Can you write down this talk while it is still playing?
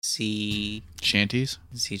sea Shanties?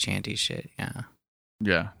 sea shanty shit. Yeah.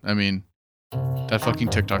 Yeah. I mean, that fucking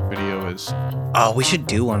TikTok video is... Oh, we should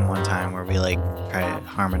do one time where we like try to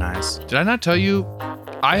harmonize. Did I not tell you?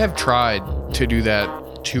 I have tried to do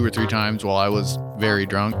that 2 or 3 times while I was very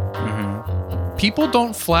drunk. Mm-hmm. People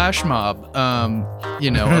don't flash mob,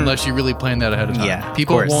 unless you really plan that ahead of time. Yeah,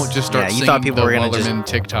 people of course. won't just start Yeah, you singing thought people the were gonna Wellerman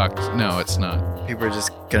TikTok. No, it's not. People are just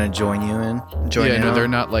gonna join you in. They're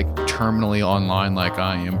not like terminally online like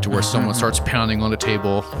I am, to where someone starts pounding on a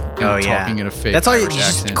table and talking in a fake That's all Irish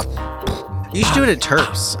accent. You should do it at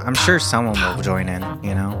Terps. I'm sure someone will join in,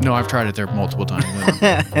 No, I've tried it there multiple times.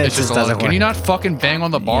 It It's just a lot doesn't of, can work. you not fucking bang on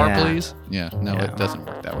the bar, Yeah. please? Yeah, no, Yeah. it doesn't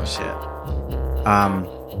work that way.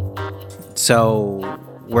 Shit. So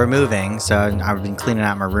we're moving. So I've been cleaning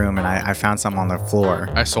out my room, and I found something on the floor.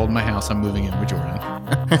 I sold my house. I'm moving in with Jordan.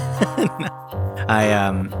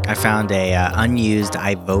 I found a unused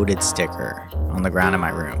 "I voted" sticker on the ground in my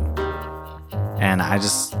room, and I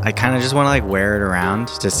kind of just want to like wear it around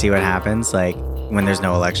to see what happens, like when there's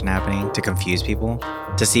no election happening, to confuse people,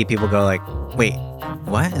 to see people go like, wait,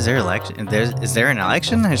 what is there election? Is there an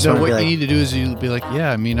election? I just So want to what be you like, need to do is you be like,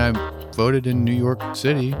 yeah, I mean, I voted in New York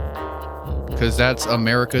City because that's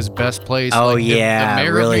America's best place. Oh, Like, the yeah,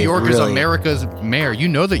 mayor really, of New York is really. America's mayor. You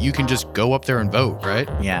know that you can just go up there and vote, right?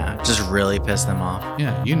 yeah, just really piss them off.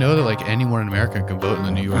 Yeah, you know that like anyone in America can vote in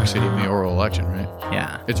the New York City mayoral election, right?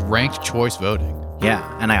 Yeah, It's ranked choice voting.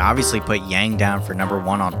 yeah, and I obviously put Yang down for number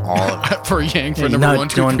 1 on all of it. For Yang, for Yeah, number not 1,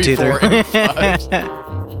 2, one, 3, two, 4, three. and 5.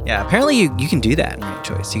 Yeah, apparently you can do that in ranked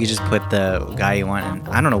choice. You could just put the guy you want, and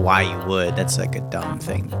I don't know why you would. That's like a dumb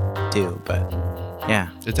thing to do, but yeah,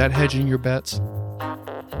 Is that hedging your bets?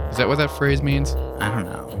 Is that what that phrase means? I don't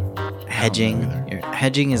know. Hedging, either.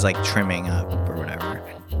 hedging is like trimming up or whatever.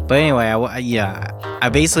 But anyway, I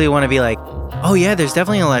basically want to be like, oh yeah, there's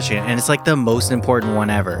definitely an election, and it's like the most important one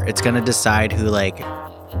ever. It's gonna decide who like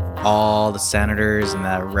all the senators and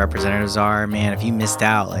the representatives are. Man, if you missed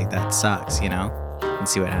out, like that sucks, and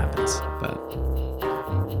see what happens. But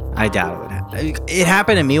I doubt it would happen. It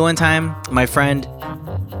happened to me one time. My friend,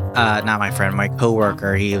 not my friend, my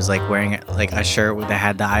coworker, he was like wearing like a shirt that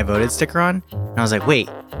had the "I voted" sticker on, and I was like, wait,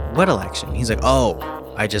 what election? He's like,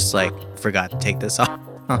 oh, I just like forgot to take this off.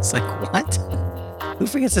 I was like, what? Who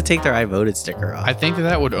forgets to take their "I voted" sticker off? I think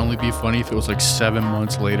that would only be funny if it was like 7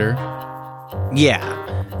 months later. Yeah.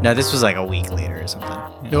 No, this was like a week later or something.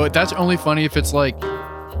 Yeah. No, that's only funny if it's like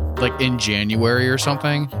in January or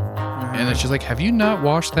something. And it's just like, have you not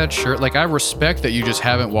washed that shirt? Like, I respect that you just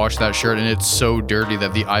haven't washed that shirt and it's so dirty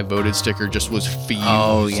that the "I voted" sticker just was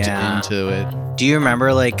fused into it. Do you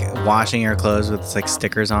remember like washing your clothes with like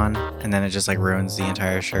stickers on, and then it just like ruins the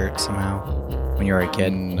entire shirt somehow when you were a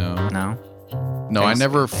kid? No. No? No, I Thanks.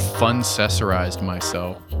 never fun-cessorized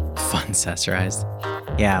myself. Fun accessorized.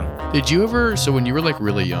 Yeah. Did you ever, so when you were like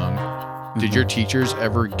really young, did Mhm. your teachers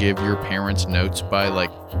ever give your parents notes by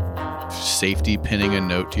like safety pinning a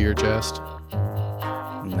note to your chest?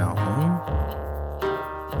 No.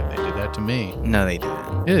 They did that to me. No, they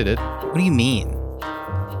didn't. Yeah, they did. What do you mean?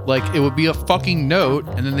 Like, it would be a fucking note,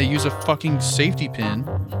 and then they use a fucking safety pin,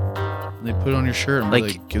 and they put it on your shirt and be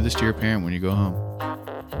Like- like, give this to your parent when you go home.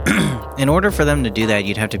 In order for them to do that,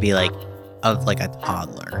 you'd have to be like a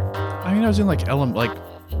toddler. I mean, I was in like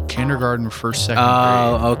kindergarten, first, second grade.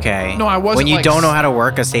 Oh, okay. No, I wasn't When you like don't know how to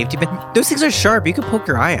work a safety pin, those things are sharp. You could poke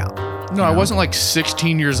your eye out. No, I wasn't like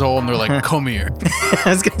 16 years old, and they're like, come here. I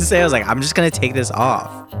was gonna say, I was like, I'm just gonna take this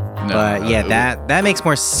off. No, But yeah, it- that makes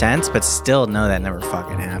more sense. But still, no, that never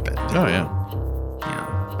fucking happened. Oh, yeah.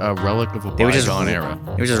 Yeah. A relic of a They would just bygone era.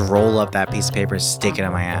 They would just roll up that piece of paper, stick it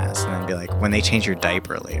in my ass, and then be like, when they change your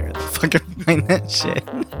diaper later, they'll fucking find that shit.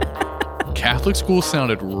 Catholic school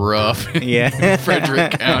sounded rough in Yeah.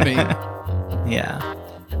 Frederick County. Yeah.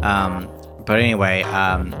 But anyway,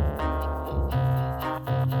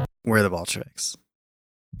 we're the Bolsheviks.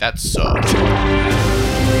 That sucked.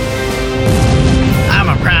 I'm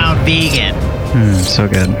a proud vegan. So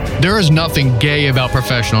good. There is nothing gay about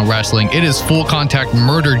professional wrestling. It is full contact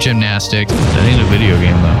murder gymnastics. That ain't a video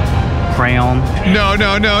game though. Crayon. No.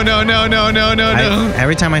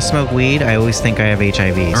 Every time I smoke weed, I always think I have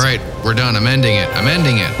HIVs. All right, we're done. I'm ending it.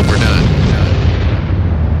 We're done.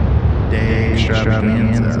 Dave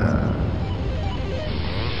Extravaganza.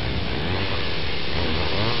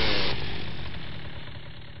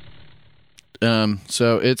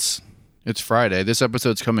 So it's Friday. This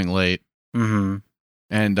episode's coming late. Mm-hmm.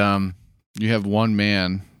 And you have one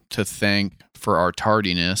man to thank for our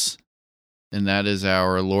tardiness, and that is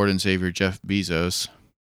our Lord and Savior Jeff Bezos.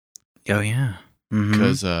 Oh yeah. Mm-hmm.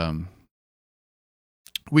 Because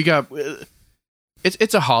we got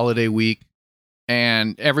it's a holiday week,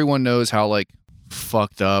 And everyone knows how like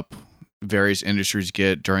fucked up various industries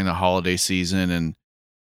get during the holiday season. And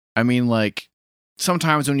I mean, like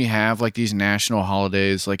sometimes when you have like these national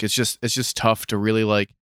holidays, like it's just tough to really like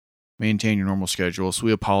maintain your normal schedule. So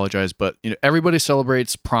we apologize, but you know, everybody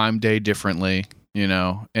celebrates Prime Day differently, you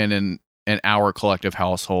know, and in our collective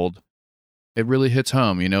household, it really hits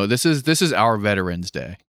home. You know, this is our Veterans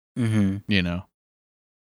Day, you know,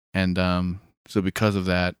 and so because of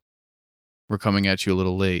that, we're coming at you a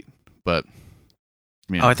little late, but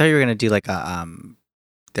you know. Oh, I thought you were gonna do like a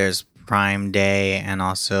there's Prime Day and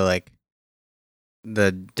also like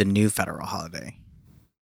the new federal holiday.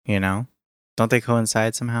 You know, don't they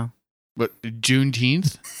coincide somehow? But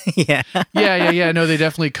Juneteenth? Yeah. Yeah. No, they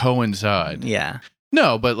definitely coincide. Yeah.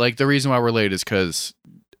 No, but like the reason why we're late is because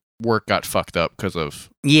work got fucked up because of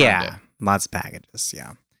Yeah. Prime Day. Lots of packages.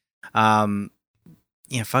 Yeah.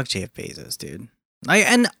 Yeah. Fuck Jeff Bezos, dude.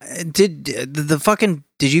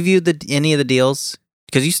 Did you view any of the deals?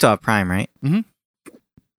 Because you still have Prime, right? Mhm.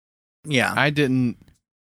 Yeah. I didn't.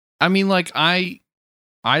 I mean, like I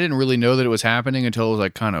didn't really know that it was happening until it was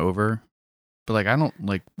like kind of over. But like I don't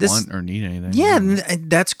like want or need anything. Yeah,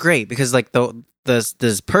 that's great because like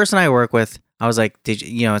this person I work with, I was like,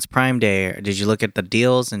 it's Prime Day. Or did you look at the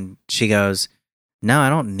deals? And she goes, no, I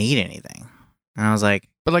don't need anything. And I was like,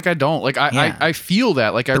 but like I don't like I feel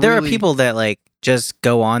that like there are people that like just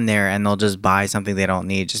go on there and they'll just buy something they don't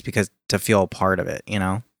need just because to feel a part of it, you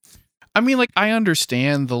know? I mean, like I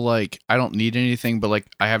understand the like I don't need anything, but like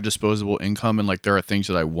I have disposable income and like there are things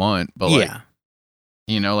that I want, but like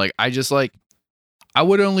you know, like I just like I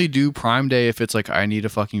would only do Prime Day if it's like I need a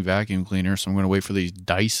fucking vacuum cleaner, so I'm gonna wait for these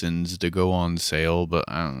Dysons to go on sale. But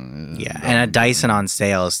and a Dyson on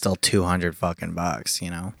sale is still $200 fucking bucks, you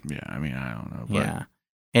know? Yeah, I mean I don't know. But yeah.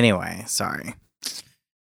 Anyway, sorry,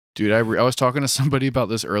 dude. I was talking to somebody about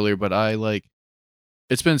this earlier, but I like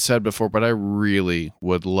it's been said before, but I really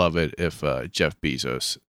would love it if Jeff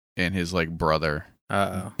Bezos and his like brother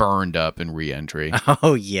burned up in Re-Entry.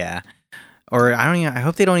 Oh yeah. Or I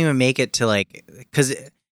hope they don't even make it to like, because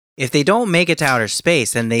if they don't make it to outer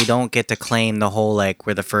space, then they don't get to claim the whole like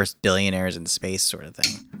we're the first billionaires in space sort of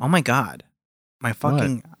thing. Oh my god, my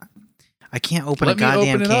fucking, I can't open a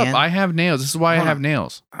goddamn open it can. Up. I have nails. This is why I have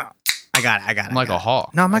nails. I got it. I'm like a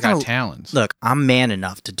hawk. No, I'm not gonna got talons. Look, I'm man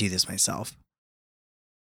enough to do this myself.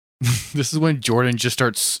 This is when Jordan just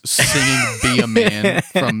starts singing "Be a Man"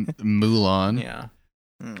 from Mulan. Yeah.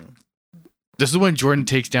 This is when Jordan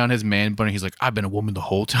takes down his man bun and he's like, I've been a woman the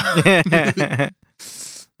whole time.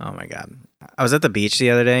 Oh my god. I was at the beach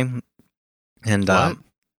the other day and not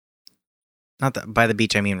by the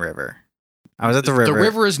beach I mean river. I was at the river. The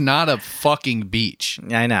river is not a fucking beach.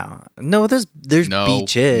 I know. No, there's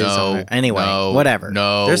beaches. Anyway, whatever.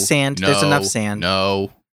 No. There's sand. There's enough sand.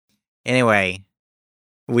 No. Anyway,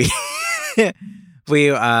 we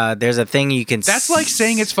there's a thing you can That's like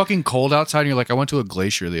saying it's fucking cold outside and you're like, I went to a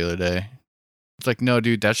glacier the other day. It's like, no,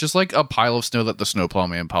 dude, that's just like a pile of snow that the snowplow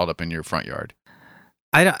man piled up in your front yard.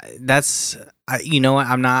 You know what?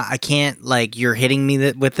 I can't, like, you're hitting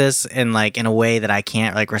me with this and, like, in a way that I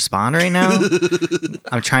can't, like, respond right now.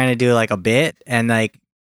 I'm trying to do, like, a bit and, like,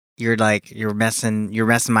 you're messing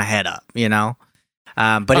my head up, you know?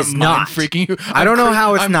 But it's not. Freaking you. I don't know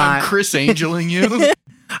how it's not. I'm Chris Angeling you.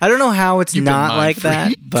 I don't know how it's not like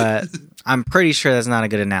that, but I'm pretty sure that's not a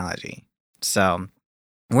good analogy. So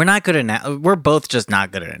we're both just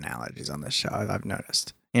not good at analogies on this show. I've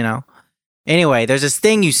noticed, you know. Anyway, there's this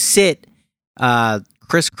thing you sit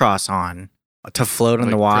crisscross on to float on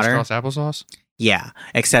the water. Crisscross applesauce? Yeah,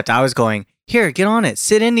 except I was going, here, get on it,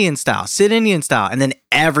 sit Indian style, and then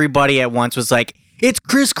everybody at once was like, it's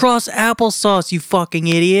crisscross applesauce, you fucking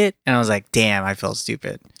idiot. And I was like, damn, I feel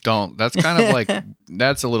stupid. Don't. That's kind of like,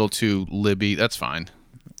 that's a little too libby. That's fine.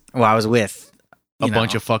 Well, I was with a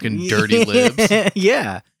bunch of fucking dirty libs.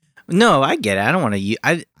 Yeah. No, I get it. I don't want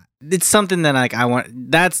to it's something that like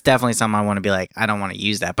that's definitely something I want to be like, I don't want to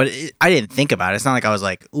use that. But I didn't think about it. It's not like I was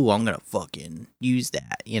like, ooh, I'm going to fucking use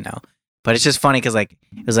that, you know. But it's just funny because like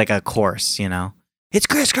it was like a course, you know. It's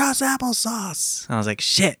crisscross applesauce. And I was like,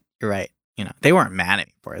 shit, you're right. You know, they weren't mad at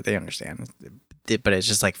me for it. They understand. But it's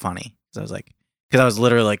just like funny. So I was like, because I was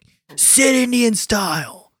literally like, sit Indian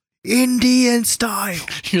style. Indian style.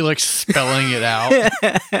 You're like spelling it out.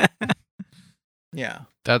 Yeah.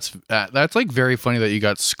 That's like very funny that you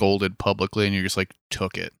got scolded publicly and you just like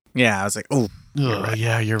took it. Yeah, I was like, oh, right.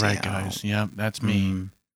 Yeah, you're right, guys. Yeah, that's me.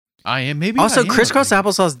 I am maybe. Also, crisscross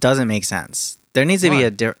applesauce doesn't make sense. There needs to be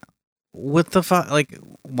a what the fuck? Like,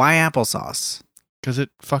 why applesauce? Because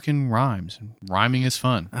it fucking rhymes. Rhyming is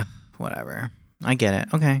fun. Whatever. I get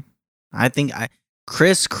it. Okay. I think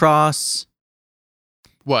crisscross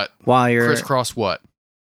What? while you're Crisscross what?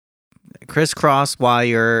 crisscross while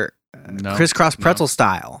you're No. crisscross pretzel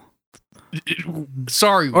style,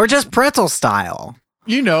 Sorry. or just pretzel style.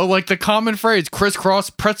 You know, like the common phrase, crisscross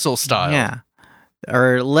pretzel style. Yeah,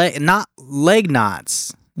 or not leg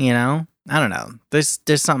knots. You know, I don't know. There's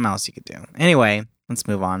something else you could do. Anyway, let's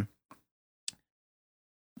move on.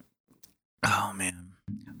 Oh man,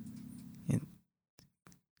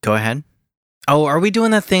 go ahead. Oh, are we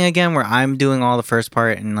doing that thing again where I'm doing all the first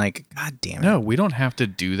part and like, god damn it? No, we don't have to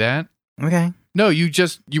do that. Okay. No, you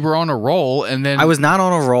were on a roll and then I was not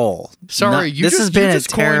on a roll. Sorry, this has been you a just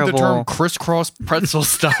coined terrible the term crisscross pretzel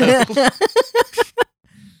style.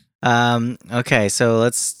 Okay, so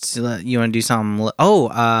you want to do something?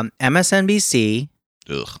 MSNBC.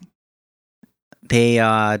 Ugh. They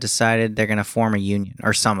decided they're gonna form a union,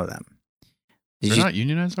 or some of them. They're not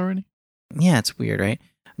unionized already? Yeah, it's weird, right?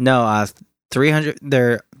 No,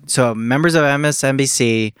 300. So members of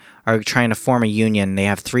MSNBC are trying to form a union. They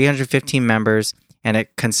have 315 members, and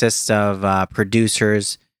it consists of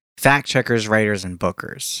producers, fact checkers, writers, and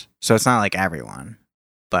bookers. So it's not like everyone,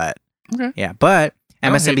 but Okay. yeah. But I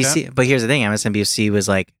don't hate MSNBC. But here's the thing: MSNBC was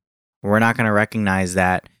like, we're not going to recognize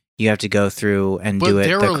that. You have to go through and do it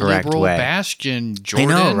the correct way. But they're a liberal bastion,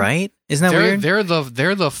 Jordan. I know, right? Isn't that weird?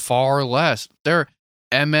 They're the far left. They're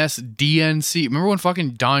MSDNC. Remember when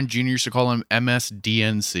fucking Don Jr. used to call them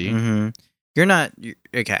MSDNC? Mm-hmm.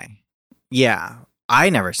 Okay. Yeah,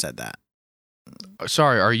 I never said that.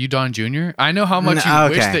 Sorry, are you Don Jr.? I know how much you okay.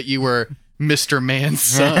 wish that you were Mr. Man's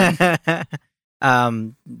son.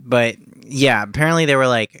 But yeah, apparently they were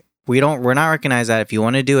like, we're not recognized that. If you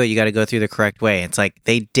want to do it, you got to go through the correct way. It's like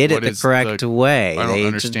they did it the correct way. I don't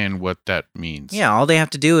understand what that means. Yeah, all they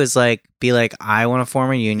have to do is like be like, I want to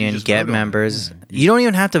form a union, get members. Yeah. You don't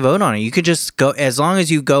even have to vote on it. You could just go, as long as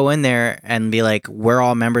you go in there and be like, we're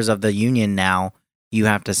all members of the union now. You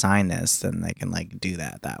have to sign this, then they can like do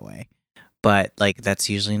that way. But like that's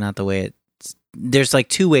usually not the way there's like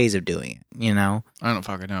two ways of doing it, you know? I don't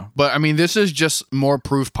fucking know. But I mean, this is just more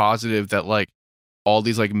proof positive that like all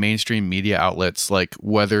these like mainstream media outlets, like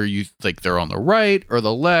whether you like they're on the right or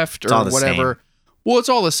the left or whatever. Same. Well, it's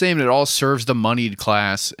all the same. It all serves the moneyed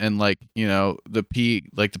class and like, you know, the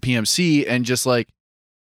PMC, and just like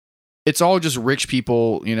it's all just rich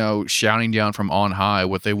people, you know, shouting down from on high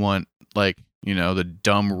what they want, like, you know, the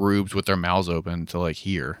dumb rubes with their mouths open to like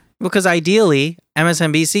hear. Because ideally,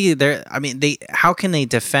 MSNBC, how can they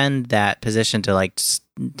defend that position to like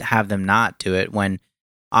have them not do it when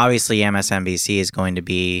obviously MSNBC is going to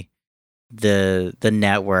be the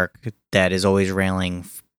network that is always railing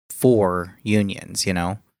for unions, you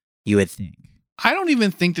know? You would think. I don't even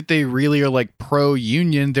think that they really are like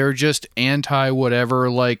pro-union. They're just anti-whatever,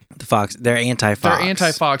 like the Fox. They're anti-Fox. They're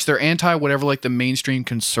anti-Fox. They're anti-whatever, like the mainstream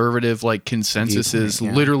conservative like consensus is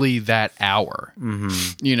literally that hour.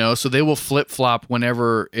 Mm-hmm. You know, so they will flip-flop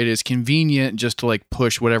whenever it is convenient just to like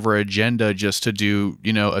push whatever agenda just to do,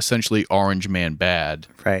 you know, essentially orange man bad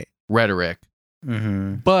rhetoric.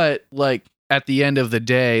 Mm-hmm. But like at the end of the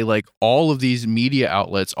day, like all of these media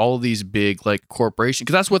outlets, all of these big like corporations,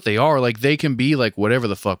 because that's what they are. Like they can be like whatever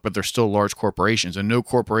the fuck, but they're still large corporations, and no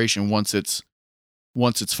corporation wants its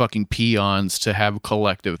fucking peons to have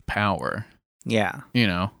collective power. Yeah, you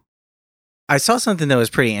know. I saw something that was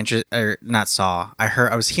pretty interesting, or not saw.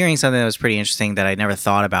 I was hearing something that was pretty interesting that I never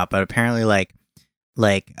thought about, but apparently like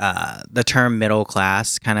the term middle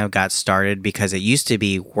class kind of got started because it used to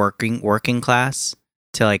be working class,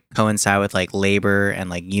 to like coincide with like labor and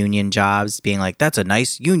like union jobs being like, that's a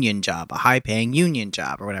nice union job, a high paying union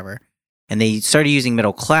job or whatever. And they started using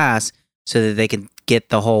middle class so that they can get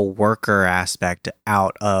the whole worker aspect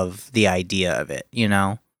out of the idea of it, you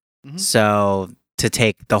know? Mm-hmm. So to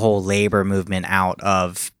take the whole labor movement out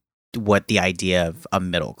of what the idea of a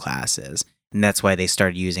middle class is. And that's why they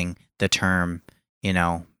started using the term, you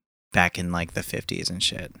know, back in like the 50s and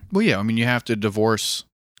shit. Well, yeah, I mean, you have to divorce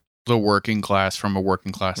the working class from a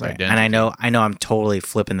working class identity. And I know I'm totally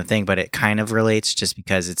flipping the thing, but it kind of relates just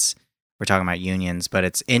because we're talking about unions, but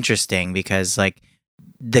it's interesting because like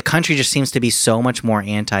the country just seems to be so much more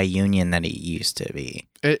anti-union than it used to be.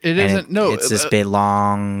 It isn't. It's this big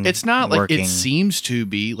long. It's not working. Like it seems to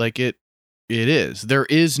be like it is. There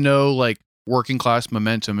is no like working class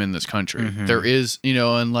momentum in this country. Mm-hmm. There is, you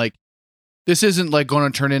know, and like this isn't like going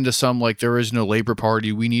to turn into some like there is no Labor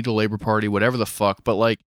Party. We need a Labor Party, whatever the fuck. But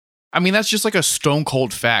like, I mean, that's just like a stone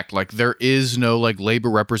cold fact. Like there is no like labor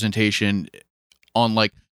representation on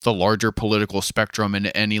like the larger political spectrum in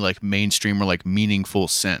any like mainstream or like meaningful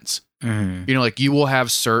sense. Mm-hmm. You know, like you will have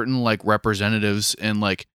certain like representatives in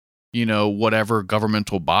like, you know, whatever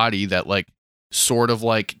governmental body that like sort of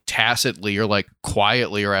like tacitly or like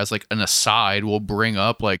quietly or as like an aside will bring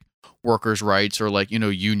up like workers' rights or like,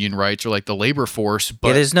 union rights or like the labor force.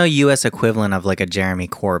 But there's no U.S. equivalent of like a Jeremy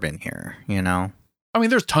Corbyn here, I mean,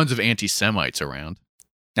 there's tons of anti-Semites around.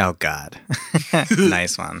 Oh God,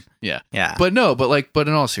 nice one. Yeah. But But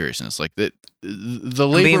in all seriousness, like the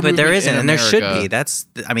labor but there movement isn't, in and there should America-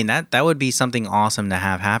 be. That would be something awesome to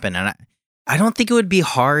have happen, and I don't think it would be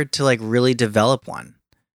hard to like really develop one,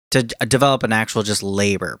 to develop an actual just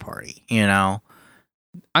labor party.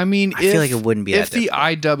 I mean, I feel like it wouldn't be if that the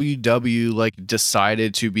difficult. IWW like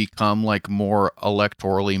decided to become like more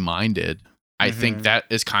electorally minded. I think Mhm. that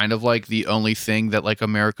is kind of like the only thing that like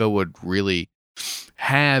America would really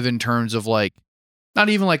have in terms of like not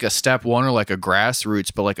even like a step one or like a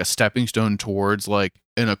grassroots, but like a stepping stone towards like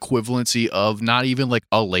an equivalency of not even like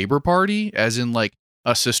a labor party, as in like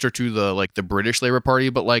a sister to the British Labor Party,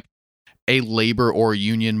 but like a labor or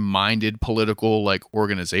union minded political like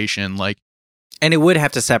organization. Like, And it would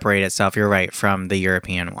have to separate itself. You're right, from the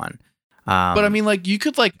European one. but I mean, like you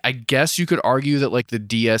could like, I guess you could argue that like the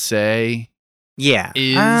DSA yeah,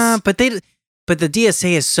 is- but the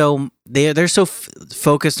DSA is they're so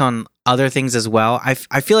focused on other things as well. I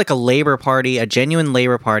feel like a genuine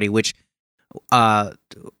labor party, which,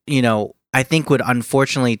 I think would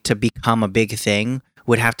unfortunately to become a big thing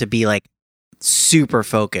would have to be like super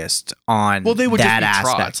focused on well, they would that just be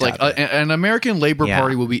aspect. Trots. Like of it. an American Labor Yeah.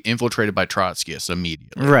 Party will be infiltrated by Trotskyists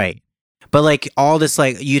immediately. Right. But like all this,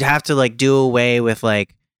 like you'd have to like do away with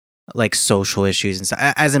like social issues and stuff.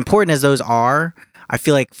 As important as those are, I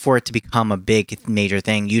feel like for it to become a big major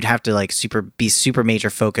thing, you'd have to like be super major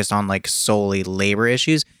focused on like solely labor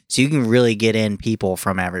issues, so you can really get in people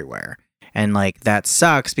from everywhere. And like that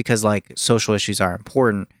sucks because like social issues are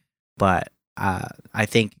important, but I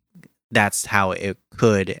think that's how it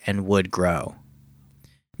could and would grow.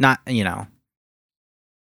 Not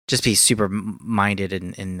just be super minded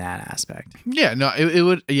in that aspect. Yeah, no, it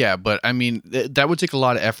would. Yeah, but I mean, that would take a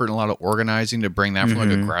lot of effort and a lot of organizing to bring that from like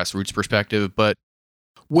a Mhm. grassroots perspective. But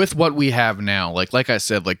with what we have now, like I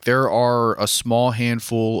said, like there are a small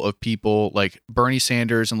handful of people like Bernie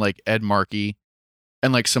Sanders and like Ed Markey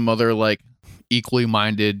and like some other like equally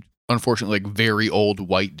minded, unfortunately, like very old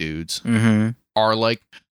white dudes Mm-hmm. are like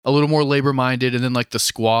a little more labor minded, and then like the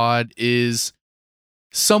squad is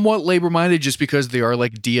somewhat labor minded just because they are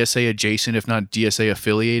like DSA adjacent, if not DSA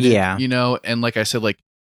affiliated. Yeah. And like I said, like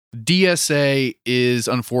DSA is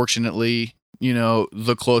unfortunately,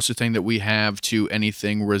 the closest thing that we have to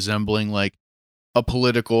anything resembling like a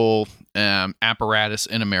political apparatus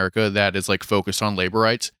in America that is like focused on labor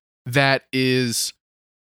rights, that is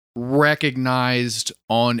recognized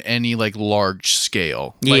on any like large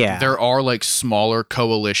scale. Like, Yeah. there are like smaller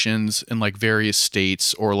coalitions in like various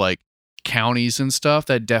states or like counties and stuff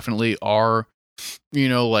that definitely are,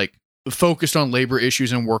 like focused on labor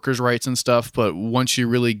issues and workers' rights and stuff. But once you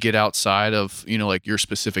really get outside of, like your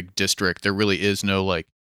specific district, there really is no like,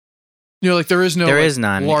 there is no There like, is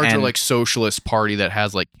none, larger and- like socialist party that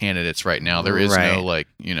has like candidates right now. There is Right. no like,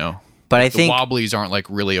 But I the think Wobblies aren't like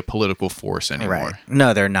really a political force anymore. right.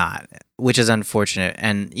 No, they're not, which is unfortunate.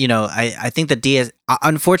 And I think the DS.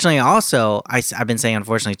 Unfortunately, also I've been saying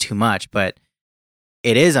unfortunately too much, but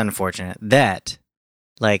it is unfortunate that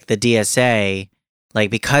like the DSA, like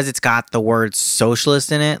because it's got the word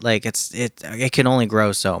socialist in it, like it can only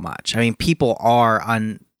grow so much. I mean, people are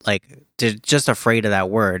they're just afraid of that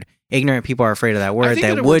word. Ignorant people are afraid of that I word. think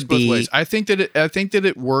That it works would both be ways. I think that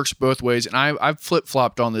it works both ways, and I've flip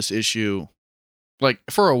flopped on this issue, like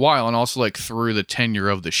for a while, and also like through the tenure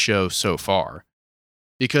of the show so far,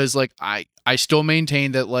 because like I still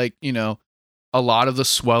maintain that like a lot of the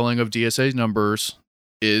swelling of DSA's numbers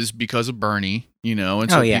is because of Bernie, and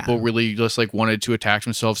so Oh, yeah. people really just like wanted to attach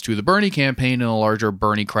themselves to the Bernie campaign and a larger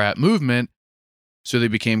Bernie crap movement, so they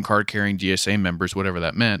became card carrying DSA members, whatever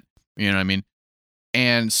that meant. You know what I mean?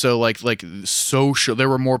 And so like social, there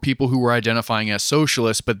were more people who were identifying as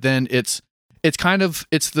socialists, but then it's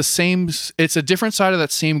the same, it's a different side of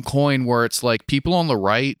that same coin where it's like people on the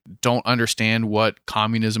right don't understand what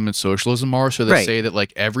communism and socialism are, so they Right. say that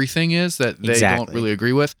like everything is that they Exactly. don't really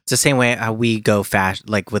agree with. it's the same way how we go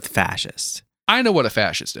like with fascists. I know what a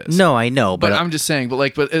fascist is. No, I know, But but I'm just saying, but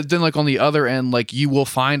then like on the other end, like you will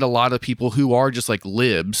find a lot of people who are just like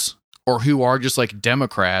libs or who are just like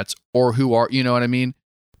Democrats or who are, you know what I mean?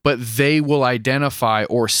 But they will identify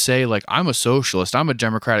or say like, I'm a socialist, I'm a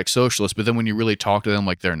democratic socialist. But then when you really talk to them,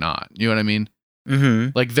 like they're not, you know what I mean? mm-hmm.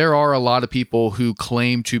 Like there are a lot of people who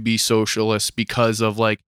claim to be socialists because of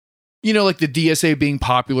like, like the DSA being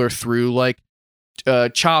popular through like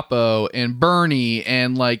Chapo and Bernie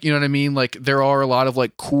and like, you know what I mean? Like there are a lot of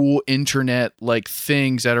like cool internet like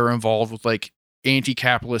things that are involved with like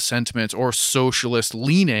anti-capitalist sentiments or socialist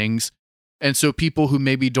leanings. And so people who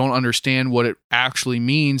maybe don't understand what it actually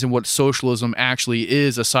means and what socialism actually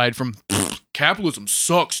is, aside from capitalism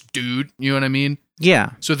sucks, dude. You know what I mean?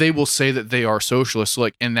 Yeah. So they will say that they are socialists. So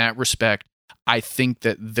like in that respect, I think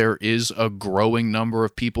that there is a growing number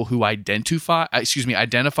of people who identify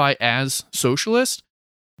as socialist.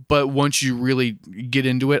 But once you really get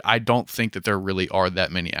into it, I don't think that there really are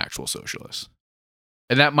that many actual socialists.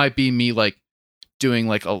 And that might be me like doing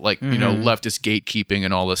like a you know, leftist gatekeeping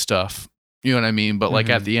and all this stuff. You know what I mean? But like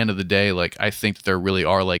at the end of the day, like I think that there really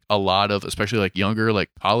are like a lot of, especially like younger, like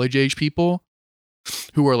college age people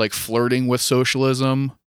who are like flirting with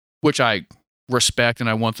socialism, which I respect and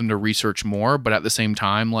I want them to research more. But at the same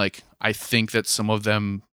time, like I think that some of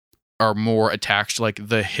them are more attached to like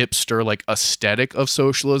the hipster like aesthetic of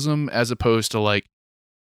socialism as opposed to like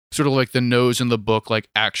sort of like the nose in the book, like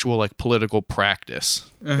actual like political practice,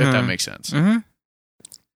 if that makes sense.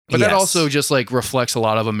 But that also just like reflects a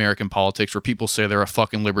lot of American politics where people say they're a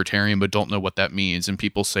fucking libertarian but don't know what that means. And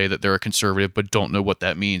people say that they're a conservative but don't know what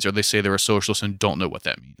that means. Or they say they're a socialist and don't know what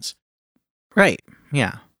that means. Right.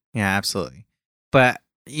 Yeah. Yeah, absolutely. But,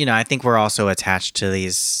 you know, I think we're also attached to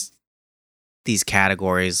these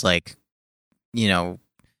categories like, you know,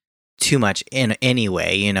 too much in any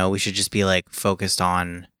way. You know, we should just be like focused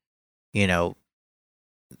on, you know,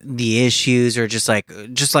 the issues or just like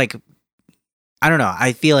I don't know.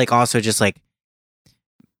 I feel like also just like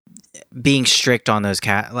being strict on those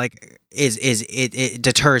it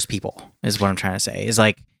deters people is what I'm trying to say. Is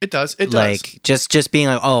like it does. Like just being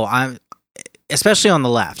like, oh, I'm especially on the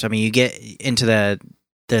left. I mean, you get into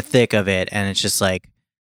the thick of it, and it's just like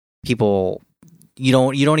people. You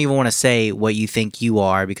don't even want to say what you think you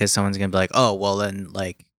are because someone's gonna be like, oh, well then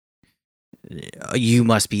like you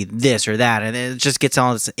must be this or that, and it just gets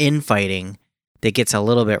all this infighting that gets a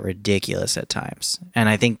little bit ridiculous at times. And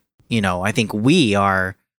I think, you know, we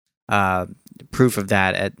are proof of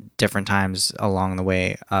that at different times along the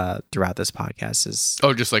way throughout this podcast. Is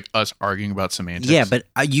just like us arguing about semantics. Yeah, but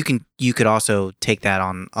you could also take that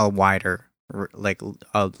on a wider, like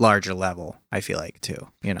a larger level, I feel like, too,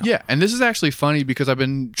 you know? Yeah, and this is actually funny because I've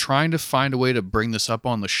been trying to find a way to bring this up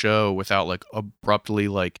on the show without like abruptly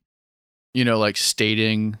like, you know, like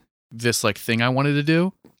stating this like thing I wanted to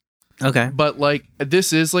do. Okay. But like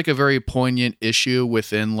this is like a very poignant issue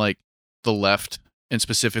within like the left and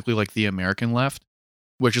specifically like the American left,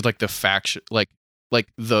 which is like the faction, like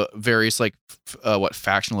the various like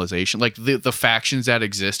factionalization, like the factions that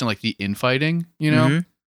exist and like the infighting, you know?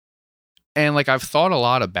 And like I've thought a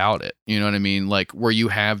lot about it, you know what I mean? Like where you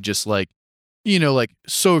have just like, you know, like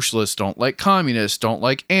socialists don't like communists, don't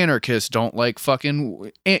like anarchists, don't like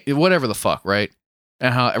fucking whatever the fuck, right?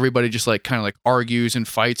 And how everybody just like kind of like argues and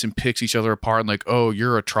fights and picks each other apart and like, oh,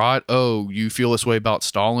 you're a trot. Oh, you feel this way about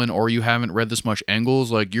Stalin, or you haven't read this much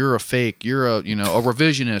Engels. Like you're a fake. You're a, you know, a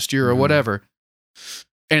revisionist. You're a whatever.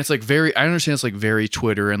 And it's like I understand it's like very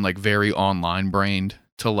Twitter and like very online brained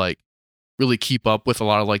to like really keep up with a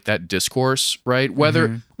lot of like that discourse, right?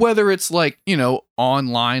 Whether it's like, you know,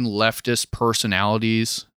 online leftist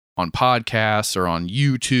personalities on podcasts or on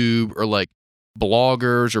YouTube or like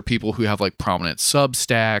bloggers or people who have like prominent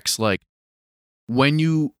Substacks, like when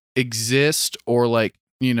you exist or like,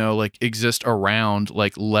 you know, like exist around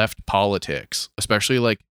like left politics, especially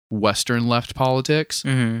like Western left politics,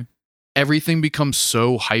 everything becomes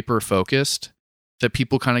so hyper focused that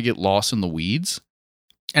people kind of get lost in the weeds.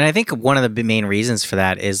 And I think one of the main reasons for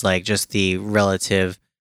that is like just the relative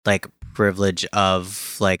like privilege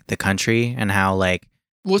of like the country and how like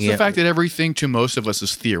the fact that everything to most of us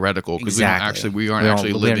is theoretical because we aren't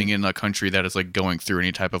actually living in a country that is like going through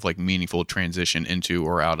any type of like meaningful transition into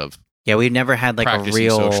or out of. Yeah, we've never had like a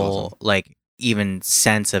real socialism. Like even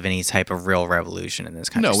sense of any type of real revolution in this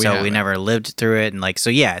country. No, we never lived through it, and like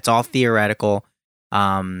so yeah, it's all theoretical.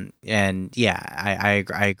 And yeah,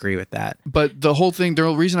 I agree with that. But the whole thing,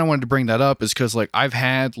 the reason I wanted to bring that up is because like I've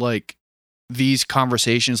had like these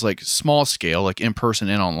conversations like small scale, like in person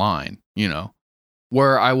and online, you know,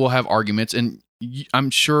 where I will have arguments, and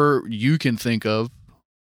I'm sure you can think of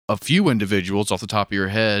a few individuals off the top of your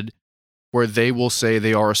head where they will say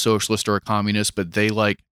they are a socialist or a communist, but they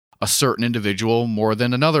like a certain individual more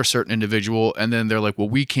than another certain individual. And then they're like, well,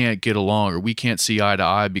 we can't get along or we can't see eye to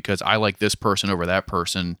eye because I like this person over that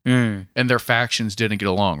person. And their factions didn't get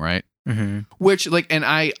along, right? Which like, and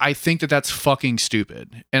I think that that's fucking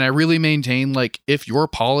stupid. And I really maintain like if your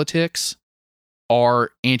politics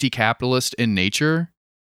are anti-capitalist in nature,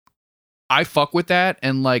 I fuck with that,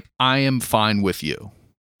 and like I am fine with you.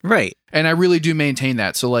 Right. And I really do maintain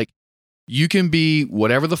that. So like you can be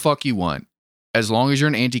whatever the fuck you want as long as you're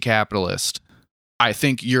an anti-capitalist. I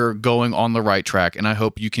think you're going on the right track, and I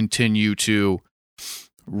hope you continue to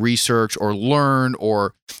research or learn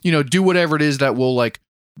or, you know, do whatever it is that will like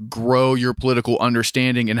grow your political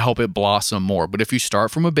understanding and help it blossom more. But if you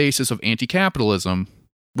start from a basis of anti-capitalism,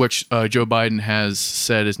 which Joe Biden has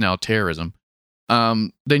said is now terrorism,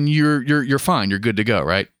 then you're fine. You're good to go,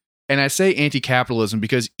 right? And I say anti-capitalism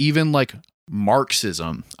because even like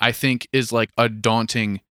Marxism, I think, is like a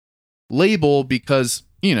daunting label because,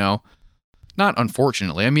 you know, not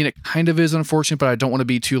unfortunately. I mean, it kind of is unfortunate, but I don't want to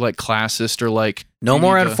be too like classist or like no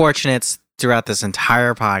more unfortunates throughout this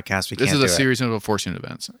entire podcast. This is a series of unfortunate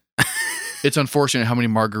events. It's unfortunate how many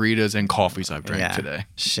margaritas and coffees I've drank today.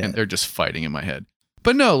 Shit. And they're just fighting in my head.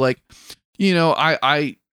 But no, like, you know,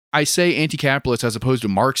 I say anti-capitalist as opposed to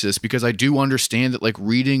Marxist because I do understand that like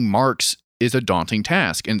reading Marx is a daunting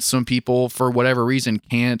task. And some people, for whatever reason,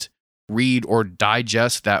 can't read or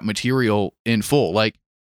digest that material in full. Like,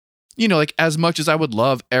 you know, like as much as I would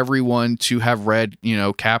love everyone to have read, you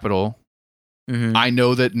know, Capital, I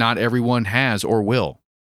know that not everyone has or will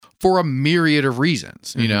for a myriad of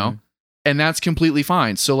reasons, you know, and that's completely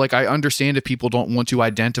fine. So like, I understand if people don't want to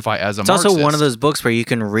identify as a Marxist. It's also one of those books where you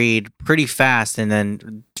can read pretty fast and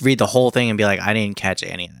then read the whole thing and be like, I didn't catch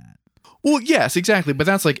any of that. Well, yes, exactly. But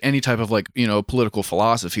that's like any type of like, you know, political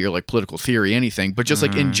philosophy or like political theory, anything. But just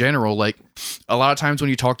like in general, like a lot of times when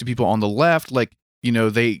you talk to people on the left, like, you know,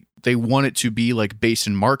 they want it to be like based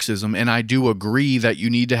in Marxism. And I do agree that you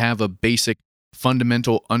need to have a basic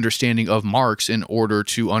fundamental understanding of Marx in order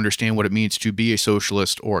to understand what it means to be a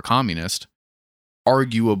socialist or a communist.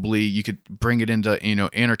 Arguably, you could bring it into, you know,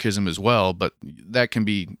 anarchism as well, but that can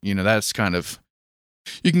be, you know, that's kind of,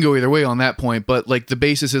 you can go either way on that point. But like the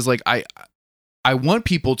basis is like, I want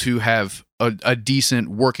people to have a decent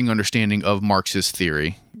working understanding of Marxist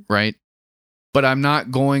theory, right? But I'm not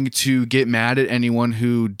going to get mad at anyone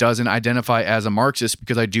who doesn't identify as a Marxist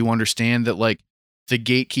because I do understand that like the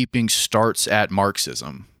gatekeeping starts at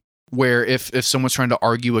Marxism, where if someone's trying to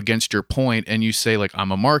argue against your point and you say like,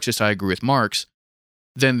 I'm a Marxist, I agree with Marx,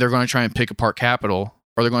 then they're going to try and pick apart Capital,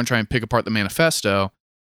 or they're going to try and pick apart the manifesto,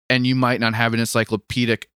 and you might not have an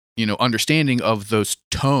encyclopedic, you know, understanding of those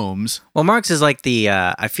tomes. Well, Marx is like the,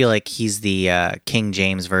 I feel like he's the King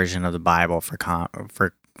James version of the Bible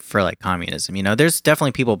for like communism. You know, there's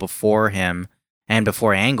definitely people before him and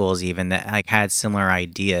before Engels even that like had similar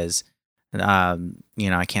ideas. You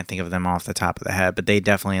know, I can't think of them off the top of the head, but they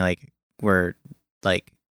definitely like were like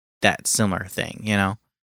that similar thing, you know?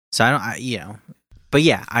 So you know, but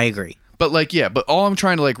yeah, I agree. But like, yeah, but all I'm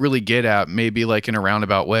trying to like really get at, maybe like in a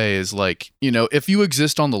roundabout way, is like, you know, if you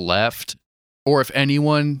exist on the left, or if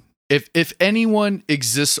anyone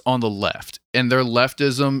exists on the left and their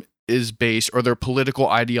leftism is based, or their political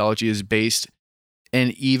ideology is based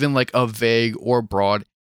in even like a vague or broad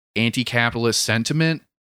anti-capitalist sentiment,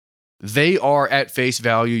 they are at face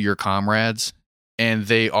value your comrades, and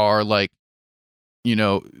they are like, you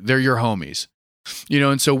know, they're your homies, you know.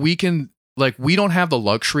 And so we don't have the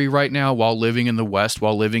luxury right now, while living in the West,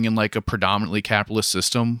 while living in like a predominantly capitalist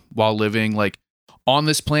system, while living like on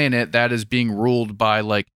this planet that is being ruled by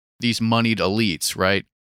like these moneyed elites, right?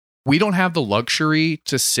 We don't have the luxury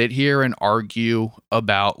to sit here and argue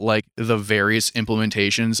about like the various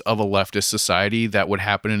implementations of a leftist society that would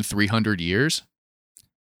happen in 300 years.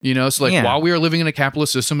 You know, so like while we are living in a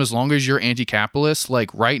capitalist system, as long as you're anti-capitalist,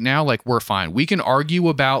 like right now, like we're fine. We can argue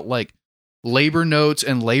about like labor notes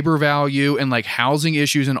and labor value and like housing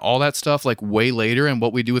issues and all that stuff like way later, and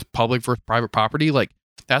what we do with public versus private property. Like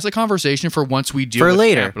that's a conversation for once we deal with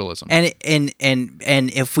later. Capitalism. And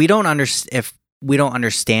if we don't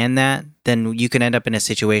understand that, then you can end up in a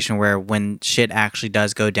situation where when shit actually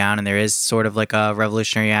does go down and there is sort of like a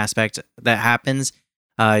revolutionary aspect that happens,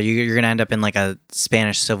 you're going to end up in like a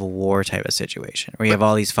Spanish Civil War type of situation where you have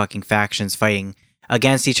all these fucking factions fighting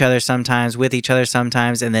against each other sometimes, with each other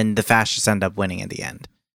sometimes, and then the fascists end up winning at the end.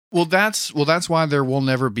 Well, that's why there will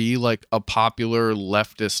never be like a popular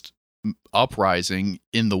leftist uprising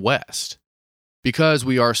in the West, because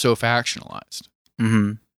we are so factionalized.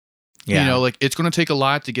 Mm-hmm. Yeah. You know, like it's going to take a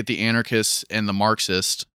lot to get the anarchists and the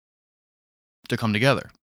Marxists to come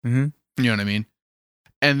together. Mm-hmm. You know what I mean?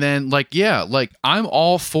 And then like, yeah, like I'm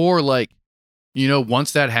all for like, you know,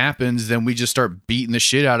 once that happens, then we just start beating the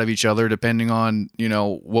shit out of each other, depending on, you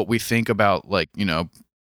know, what we think about like, you know,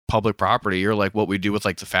 public property, or like what we do with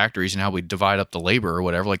like the factories and how we divide up the labor or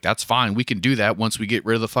whatever. Like that's fine. We can do that once we get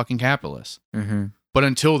rid of the fucking capitalists. Mm-hmm. But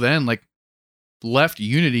until then, like left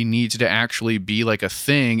unity needs to actually be like a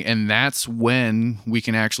thing, and that's when we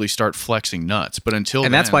can actually start flexing nuts. But until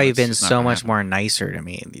and that's then, why you've it's been just not so gonna much happen. more nicer to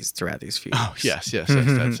me throughout these few Oh years. yes,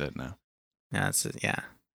 that's it now. That's it. Yeah.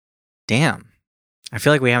 Damn. I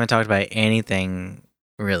feel like we haven't talked about anything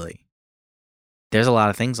really. There's a lot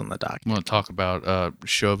of things on the docket. I'm gonna talk about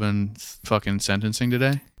Chauvin fucking sentencing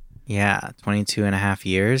today. Yeah, 22 and a half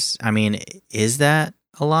years. I mean, is that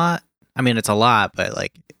a lot? I mean, it's a lot, but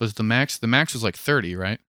like Was the max was like 30,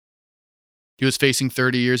 right? He was facing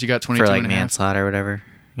 30 years. He got 22 for like and a half. manslaughter or whatever.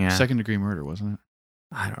 Yeah. Second degree murder, wasn't it?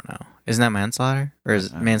 I don't know. Isn't that manslaughter? Or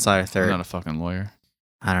is I- manslaughter I'm third? not a fucking lawyer.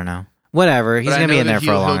 I don't know. Whatever. He's But I going to be know in that there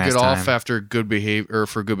for a long he'll ass get time. off after good behavior, or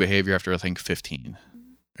for good behavior after I think 15.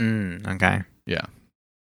 Okay. Yeah.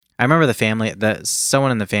 I remember the family, that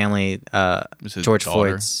someone in the family, This is George daughter.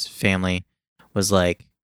 Floyd's family was like,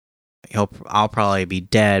 I'll probably be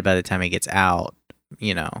dead by the time he gets out,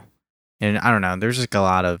 you know. And I don't know. There's just a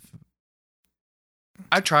lot of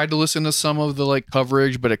I tried to listen to some of the like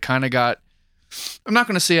coverage, but it kind of got, I'm not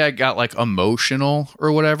going to say I got like emotional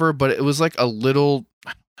or whatever, but it was like a little,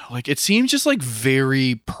 like it seems just like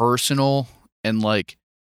very personal and like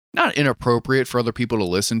not inappropriate for other people to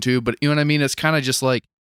listen to, but you know what I mean? It's kind of just like,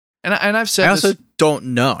 and I've said I also this, don't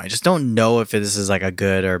know. I just don't know if this is like a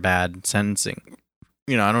good or bad sentencing.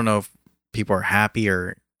 You know, I don't know if people are happy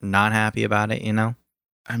or not happy about it, you know?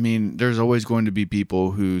 I mean, there's always going to be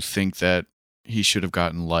people who think that he should have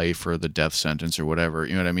gotten life or the death sentence or whatever,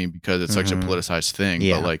 you know what I mean? Because it's such a Mhm. politicized thing.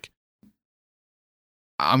 Yeah. But like,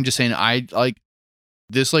 I'm just saying, I like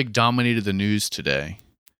this, like dominated the news today.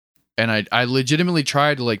 And I legitimately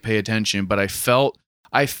tried to like pay attention, but I felt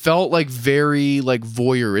like very like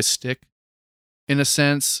voyeuristic in a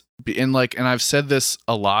sense. And like, and I've said this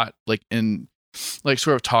a lot, like in like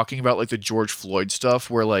sort of talking about like the George Floyd stuff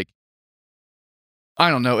where like, I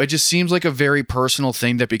don't know. It just seems like a very personal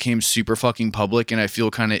thing that became super fucking public, and I feel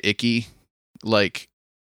kind of icky, like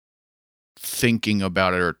thinking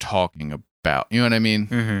about it or talking about. You know what I mean?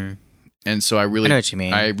 Mm-hmm. And so I I know really, what you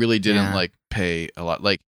mean. I really didn't Yeah. like pay a lot.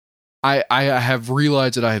 Like, I have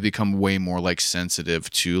realized that I have become way more like sensitive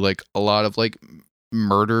to like a lot of like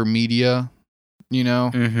murder media, you know.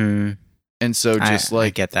 Mm-hmm. And so just I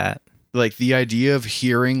like get that. like the idea of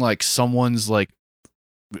hearing like someone's like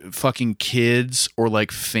fucking kids or like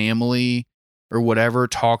family or whatever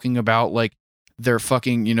talking about like their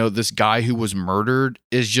fucking, you know, this guy who was murdered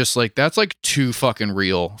is just like, that's like too fucking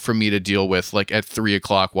real for me to deal with like at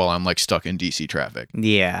 3:00 while I'm like stuck in DC traffic.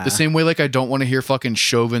 Yeah. The same way like I don't want to hear fucking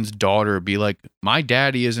Chauvin's daughter be like, my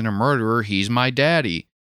daddy isn't a murderer, he's my daddy.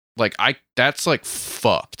 Like that's like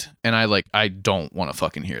fucked, and I don't want to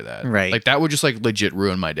fucking hear that. Right. Like that would just like legit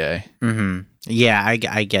ruin my day. Mm-hmm. Yeah,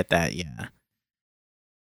 I get that. Yeah.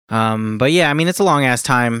 But yeah, I mean, it's a long ass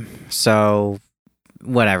time, so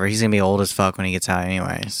whatever. He's gonna be old as fuck when he gets out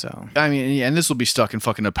anyway. So I mean, yeah, and this will be stuck in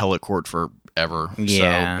fucking appellate court forever.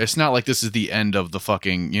 Yeah. So it's not like this is the end of the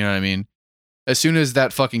fucking, you know what I mean? As soon as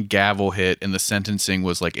that fucking gavel hit and the sentencing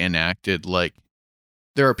was like enacted, like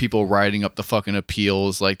there are people writing up the fucking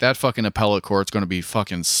appeals. Like that fucking appellate court's going to be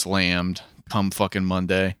fucking slammed come fucking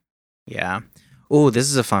Monday. yeah. Oh, this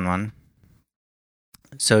is a fun one.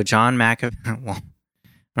 So John McAfee. Well,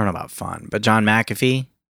 I don't know about fun, but John McAfee.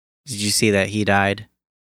 Did you see that he died?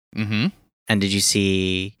 Mm-hmm. And did you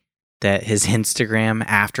see that his Instagram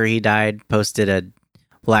after he died posted a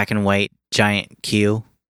black and white giant Q?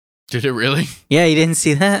 Did it really? Yeah, you didn't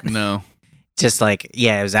see that? No. Just like,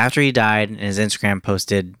 yeah, it was after he died, and his Instagram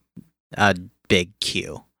posted a big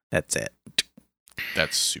Q. That's it.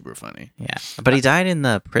 That's super funny. Yeah. But he died in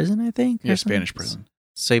the prison, I think? or Yeah, something? Spanish prison.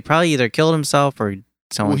 So he probably either killed himself or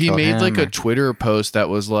someone Well, he killed made him, like a or- Twitter post that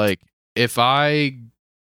was like, if I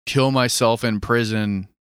kill myself in prison,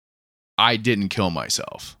 I didn't kill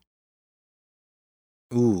myself.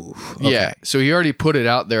 Ooh. Okay. Yeah. So he already put it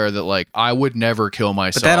out there that like I would never kill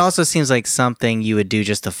myself. But that also seems like something you would do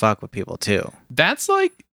just to fuck with people, too. That's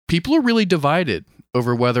like people are really divided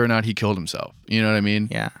over whether or not he killed himself. You know what I mean?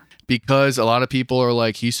 Yeah. Because a lot of people are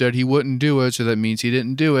like, he said he wouldn't do it, so that means he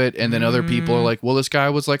didn't do it. And then other people are like, well, this guy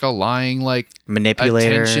was like a lying, like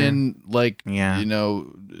Manipulator. attention, like, Yeah. you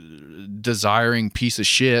know, desiring piece of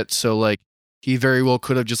shit. So like he very well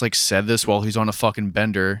could have just like said this while he's on a fucking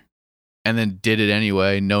bender and then did it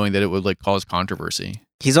anyway, knowing that it would like cause controversy.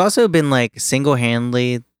 He's also been like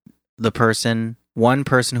single-handedly one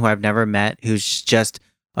person who I've never met who's just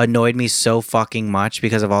annoyed me so fucking much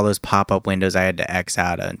because of all those pop-up windows I had to X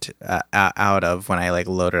out of when I like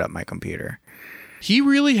loaded up my computer. He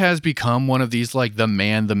really has become one of these like the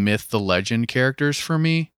man, the myth, the legend characters for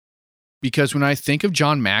me. because when I think of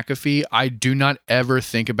John McAfee, I do not ever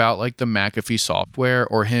think about like the McAfee software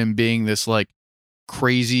or him being this like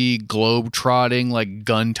crazy globe-trotting, like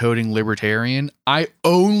gun-toting libertarian. I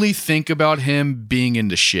only think about him being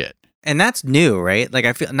into shit. And that's new, right? Like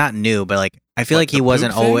I feel not new, but like I feel What, like he the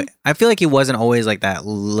wasn't poop thing? always. I feel like he wasn't always like that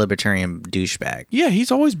libertarian douchebag. Yeah,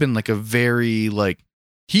 he's always been like a very like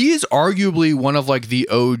he is arguably one of like the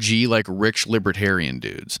OG like rich libertarian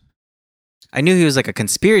dudes. I knew he was like a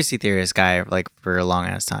conspiracy theorist guy, like for a long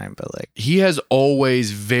ass time, but like He has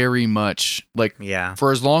always very much like yeah.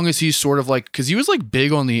 for as long as he's sort of like because he was like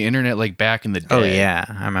big on the internet like back in the day. Oh yeah,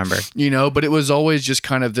 I remember. You know, but it was always just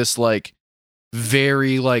kind of this like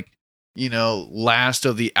very like, you know, last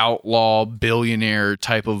of the outlaw billionaire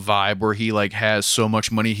type of vibe where he like has so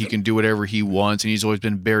much money he can do whatever he wants, and he's always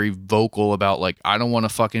been very vocal about like I don't want to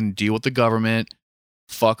fucking deal with the government,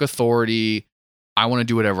 fuck authority, I want to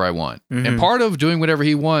do whatever I want. Mhm. And part of doing whatever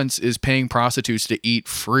he wants is paying prostitutes to eat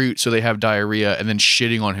fruit so they have diarrhea and then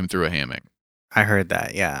shitting on him through a hammock. I heard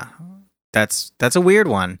that. Yeah, that's a weird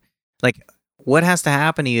one. Like, what has to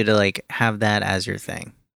happen to you to like have that as your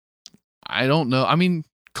thing? I don't know. I mean,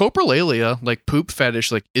 coprolalia, like poop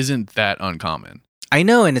fetish, like isn't that uncommon. I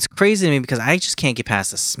know, and it's crazy to me because I just can't get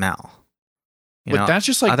past the smell. You But know? that's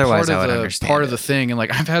just like otherwise I part would of understand part of it. the thing. And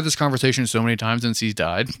like I've had this conversation so many times since he's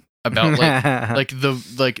died about like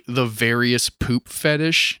the various poop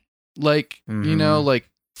fetish, like you know, Mhm. like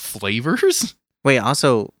flavors. Wait,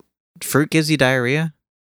 also, fruit gives you diarrhea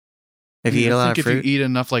if you eat a lot of if fruit. you eat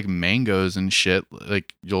enough like mangoes and shit,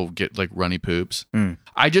 like you'll get like runny poops. Mm.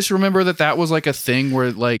 I just remember that was like a thing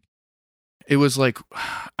where like it was like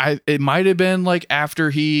it might have been like after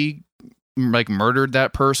he like murdered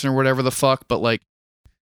that person or whatever the fuck, but like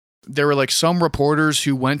there were like some reporters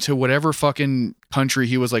who went to whatever fucking country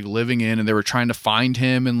he was like living in, and they were trying to find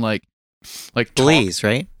him and like talk- Belize,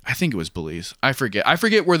 right? I think it was Belize. I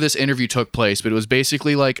forget where this interview took place, but it was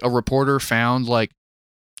basically like a reporter found like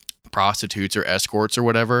prostitutes or escorts or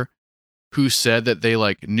whatever who said that they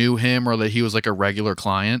like knew him or that he was like a regular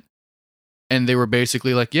client. And they were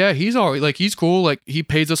basically like, yeah, he's all like, he's cool. Like he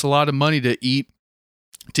pays us a lot of money to eat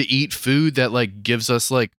food that like gives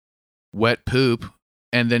us like wet poop.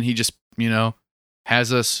 And then he just, you know,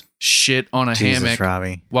 has us shit on a Jesus, hammock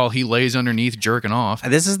Robbie. while he lays underneath jerking off.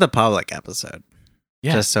 This is the public episode.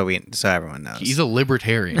 Yeah. Just so everyone knows. He's a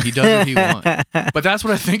libertarian. He does what he wants. But that's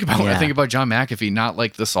what I think about when I Yeah. think about John McAfee, not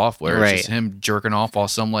like the software. It's Right. just him jerking off while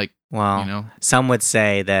some like, Well, you know. some would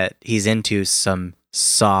say that he's into some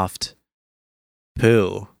soft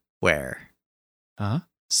poo wear. Huh?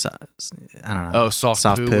 So, I don't know. Oh, soft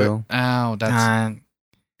Soft poo. poo. Ow, that's Uh,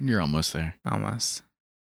 you're almost there. almost.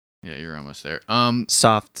 Yeah, you're almost there.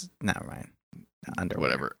 Soft. Never mind. Underwear.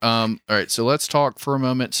 Whatever. All right, so let's talk for a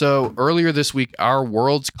moment. So earlier this week, our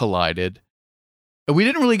worlds collided. We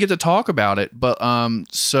didn't really get to talk about it, but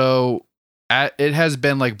it has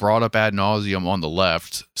been like brought up ad nauseum on the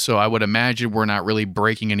left. So I would imagine we're not really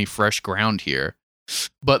breaking any fresh ground here.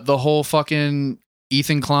 But the whole fucking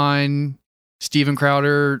Ethan Klein, Steven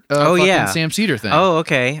Crowder, fucking Sam Cedar thing. Oh,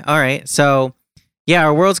 okay. All right. So, yeah,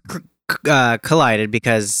 our worlds collided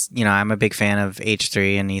because, you know, I'm a big fan of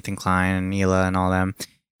H3 and Ethan Klein and Mila and all them.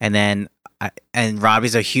 And then, and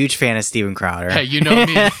Robbie's a huge fan of Steven Crowder. Hey, you know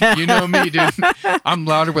me. You know me, dude. I'm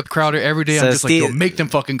louder with Crowder every day. So I'm just like, yo, make them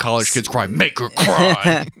fucking college kids cry. Make her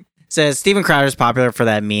cry. So Steven Crowder's popular for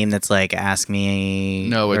that meme that's like, ask me.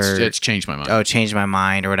 No, or, it's changed my mind. Oh, changed my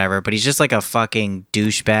mind or whatever. But he's just like a fucking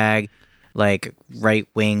douchebag, like right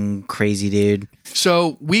wing crazy dude.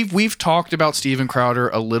 So we've talked about Steven Crowder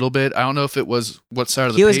a little bit. I don't know if it was what side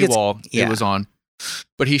of the He always gets- paywall yeah. it was on,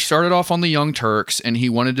 but he started off on the Young Turks, and he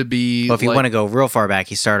wanted to be. Well, if you like- want to go real far back,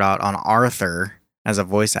 he started out on Arthur as a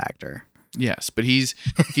voice actor. yes, but he's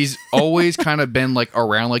always kind of been like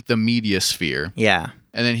around like the media sphere, Yeah.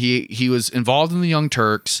 and then he was involved in the Young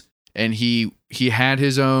Turks, and he had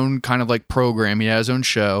his own kind of like program. He had his own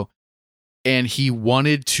show, and he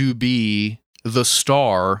wanted to be the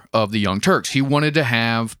star of the Young Turks. He wanted to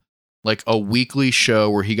have like a weekly show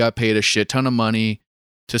where he got paid a shit ton of money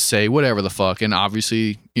to say whatever the fuck. And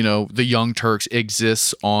obviously, you know, the Young Turks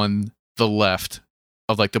exists on the left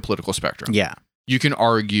of like the political spectrum. Yeah. You can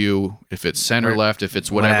argue if it's center Or left, if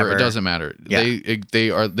it's whatever, whatever. it doesn't matter. Yeah.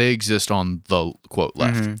 They exist on the quote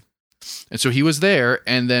left. Mhm. And so he was there,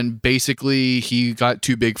 and then basically he got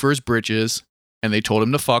too big for his britches, and they told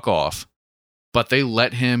him to fuck off. But they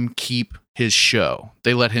let him keep his show.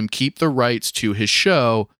 They let him keep the rights to his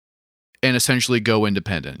show and essentially go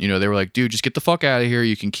independent. You know, they were like, dude, just get the fuck out of here.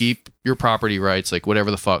 You can keep your property rights, like whatever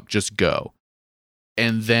the fuck, just go.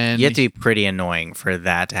 And then You have to be pretty annoying for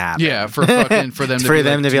that to happen. yeah, for them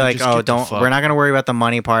to be like, oh, we're not gonna worry about the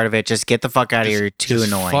money part of it. Just get the fuck out of here. You're too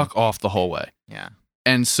annoying. Fuck off the whole way. Yeah.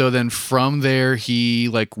 And so then from there, he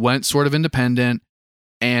like went sort of independent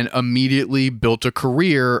and immediately built a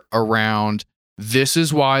career around this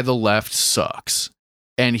is why the left sucks.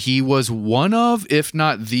 And he was one of, if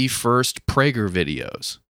not the first Prager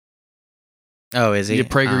videos. Oh, is he? Yeah,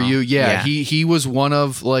 PragerU. Oh, Yeah, he was one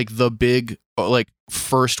of like the big like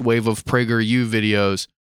first wave of PragerU videos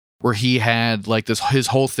where he had like his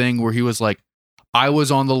whole thing where he was like, I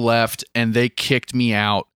was on the left and they kicked me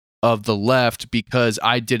out of the left because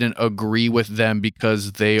I didn't agree with them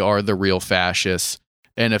because they are the real fascists.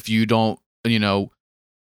 And if you don't,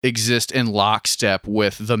 exist in lockstep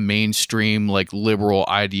with the mainstream like liberal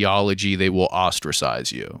ideology, they will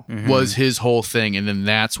ostracize you. Mhm. Was his whole thing. And then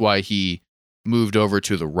that's why he moved over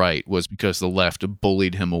to the right, was because the left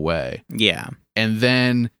bullied him away. Yeah. And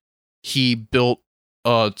then he built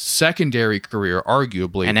a secondary career,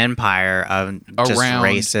 arguably, An empire of just Around-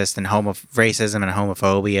 racist and racism and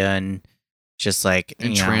homophobia and just like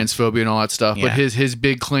and transphobia and all that stuff. Yeah. But his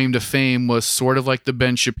big claim to fame was sort of like the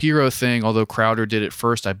Ben Shapiro thing, although Crowder did it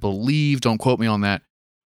first, I believe. Don't quote me on that.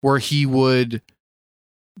 Where he would,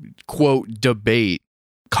 quote, debate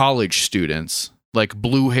college students, like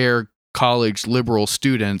blue hair college liberal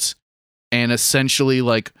students, and essentially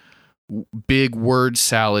like big word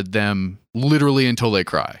salad them literally until they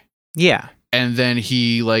cry. Yeah. And then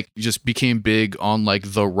he like just became big on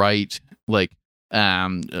like the right, like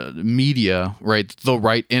media, right? The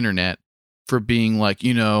right internet, for being like,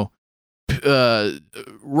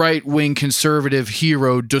 right wing conservative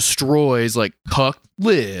hero destroys like cuck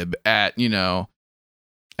lib at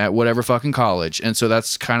whatever fucking college. And so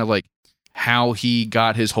that's kind of like how he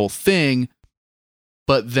got his whole thing.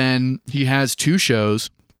 But then he has two shows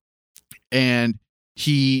and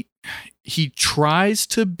he tries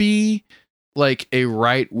to be like a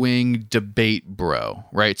right-wing debate bro,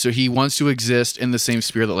 right? So he wants to exist in the same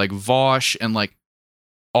sphere that like Vosh and like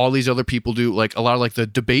all these other people do, like a lot of like the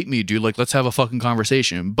debate me dude, like let's have a fucking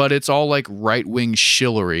conversation. But it's all like right-wing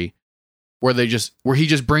shillery where he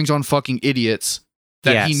just brings on fucking idiots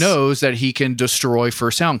that he Yes. knows that he can destroy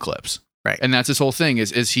for sound clips. Right. And that's his whole thing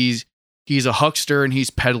is he's a huckster and he's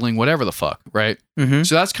peddling whatever the fuck, right? Mm-hmm.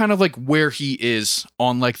 So that's kind of like where he is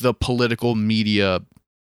on like the political media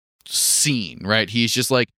scene, right? He's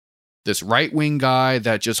just like this right-wing guy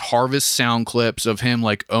that just harvests sound clips of him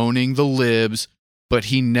like owning the libs, but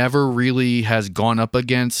he never really has gone up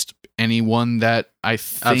against anyone that I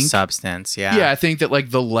think Of substance. Yeah. yeah, I think that like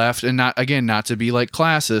the left, and not to be like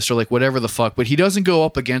classist or like whatever the fuck, but he doesn't go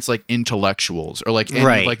up against like intellectuals or like any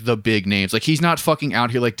Right. of like the big names. Like he's not fucking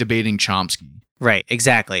out here like debating Chomsky. Right.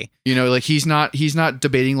 Exactly. Like he's not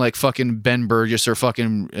debating like fucking Ben Burgess or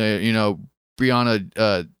fucking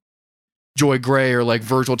Brianna Joy Gray or like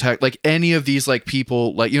Virgil Tech, like any of these like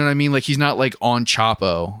people, like, you know what I mean? Like he's not like on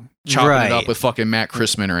chopping it Right. up with fucking Matt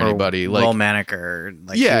Christman or anybody. Like Will Maneker.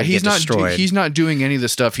 Like, yeah, would he's get not destroyed. he's not doing any of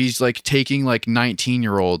this stuff. He's like taking like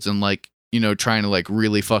 19-year-olds and like, trying to like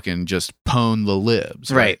really fucking just pwn the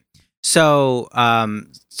libs. Right. So,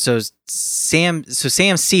 Sam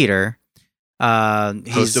Cedar, Host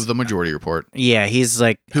he's of the Majority Report, he's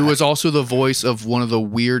like who was also the voice of one of the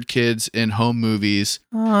weird kids in home movies,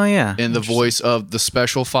 oh yeah, and the voice of the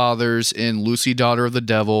special fathers in Lucy, Daughter of the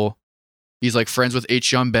Devil. He's like friends with H.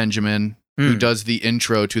 John Benjamin, who Mm. does the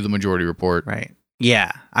intro to the Majority Report. right.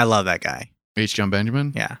 Yeah, I love that guy. H. John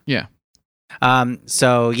Benjamin. Yeah. Yeah.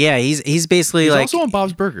 So yeah, he's basically He's like also on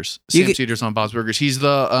Bob's Burgers. You Sam could- Cedar's on Bob's Burgers. He's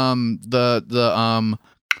the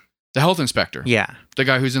health inspector. yeah. The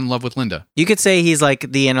guy who's in love with Linda. You could say he's like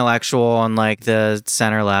the intellectual on like the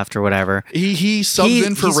center left or whatever. He subs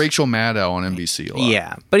in for he's- Rachel Maddow on NBC a lot.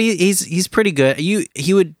 Yeah, but he's pretty good.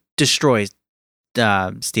 He would destroy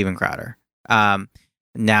Steven Crowder.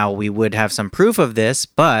 Now we would have some proof of this,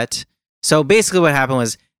 but so basically what happened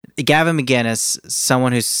was Gavin McInnes,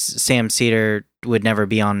 someone who Sam Cedar would never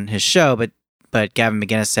be on his show, but Gavin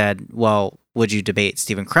McInnes said, "Well, would you debate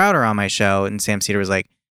Steven Crowder on my show?" And Sam Cedar was like,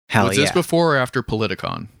 "Hell Was yeah!" this before or after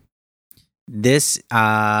Politicon? This,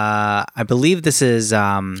 I believe this is.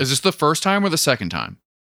 Is this the first time or the second time?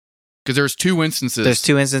 Because there's two instances. There's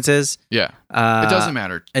two instances. Yeah. It doesn't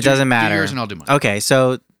matter. It doesn't matter. 2 years and I'll do mine. Okay,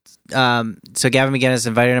 so Gavin McInnes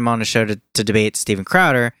invited him on the show to debate Steven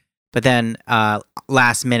Crowder, but then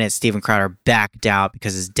last minute Steven Crowder backed out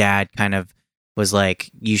because his dad kind of was like,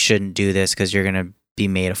 "You shouldn't do this because you're gonna be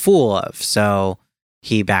made a fool of." So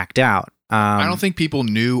he backed out. I don't think people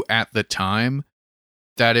knew at the time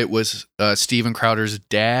that it was Steven Crowder's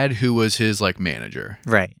dad who was his like manager.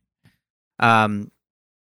 Right.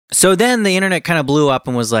 So then the internet kind of blew up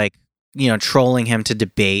and was like, trolling him to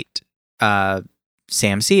debate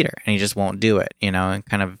Sam Cedar, and he just won't do it, and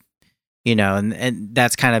kind of, and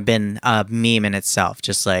that's kind of been a meme in itself,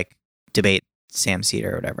 just like debate Sam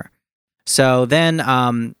Cedar or whatever. So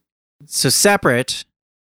then, so separate,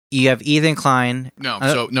 you have Ethan Klein.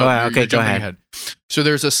 Okay, go ahead. So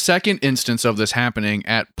there's a second instance of this happening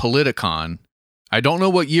at Politicon. I don't know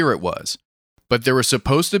what year it was, but there was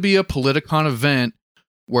supposed to be a Politicon event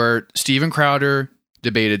where Steven Crowder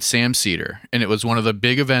debated Sam Cedar, and it was one of the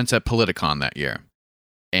big events at Politicon that year.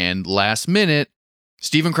 And last minute,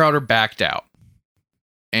 Steven Crowder backed out,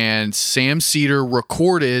 and Sam Cedar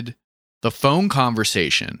recorded the phone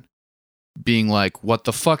conversation being like, what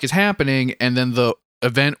the fuck is happening? And then the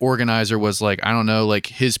event organizer was like, I don't know, like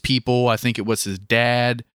his people, I think it was his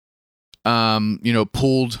dad,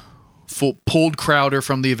 pulled Crowder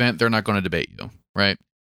from the event. They're not going to debate you, right?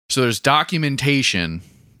 So there's documentation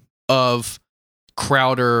of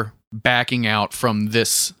Crowder backing out from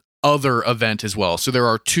this other event as well. So there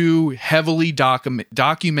are two heavily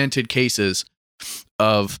documented cases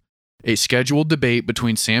of a scheduled debate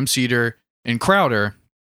between Sam Cedar and Crowder,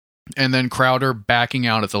 and then Crowder backing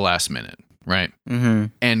out at the last minute, right? Mm-hmm.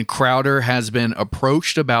 And Crowder has been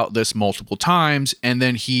approached about this multiple times, and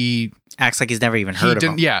then he acts like he's never even heard of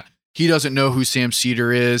him. Yeah, he doesn't know who Sam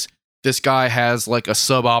Cedar is. This guy has like a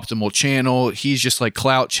suboptimal channel. He's just like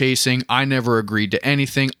clout chasing. I never agreed to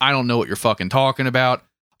anything. I don't know what you're fucking talking about.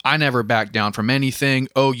 I never backed down from anything.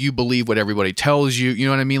 Oh, you believe what everybody tells you. You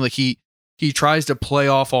know what I mean? Like he tries to play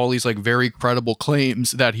off all these like very credible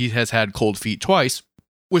claims that he has had cold feet twice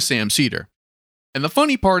with Sam Cedar. And the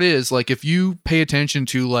funny part is, like, if you pay attention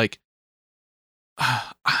to like,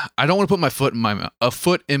 I don't want to put a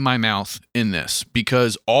foot in my mouth in this,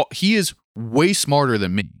 because he is way smarter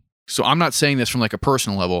than me. So I'm not saying this from like a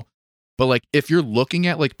personal level, but like if you're looking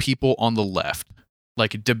at like people on the left,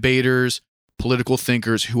 like debaters, political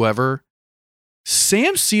thinkers, whoever,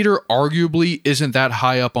 Sam Cedar arguably isn't that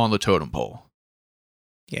high up on the totem pole.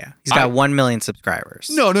 Yeah. He's got 1 million subscribers.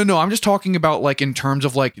 No. I'm just talking about like in terms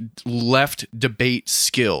of like left debate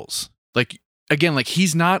skills. Like, again, like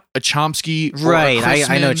he's not a Chomsky, or right? A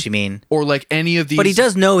I know what you mean. Or like any of these, but he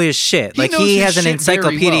does know his shit. Like he has an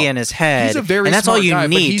encyclopedia in his head, he's a very and that's all you guy,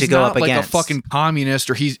 need to go up against. He's not like a fucking communist,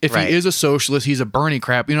 or if he is a socialist, he's a Bernie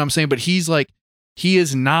crap. You know what I'm saying? But he's like, he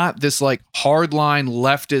is not this like hardline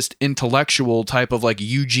leftist intellectual type of like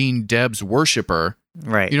Eugene Debs worshiper.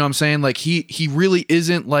 Right. You know what I'm saying? Like he really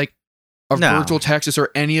isn't like a Virtual Texas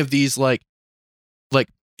or any of these like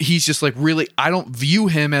he's just like really, I don't view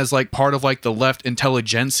him as like part of like the left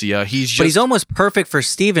intelligentsia. But he's almost perfect for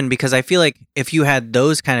Steven, because I feel like if you had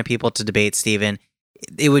those kind of people to debate Steven,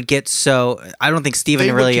 it would get so. I don't think Steven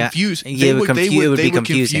it would be confusing.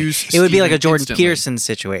 It would be like a Jordan Peterson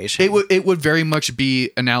situation. It would very much be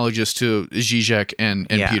analogous to Zizek and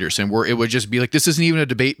Peterson, where it would just be like, this isn't even a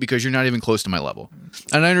debate because you're not even close to my level.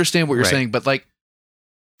 And I understand what you're saying, but like,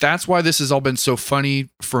 that's why this has all been so funny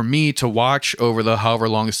for me to watch over the however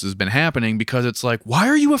long this has been happening, because it's like, why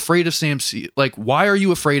are you afraid of Sam Cedar? Like, why are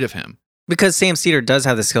you afraid of him? Because Sam Cedar does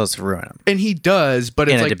have the skills to ruin him. And he does, but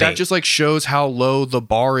it's like, debate. that just like shows how low the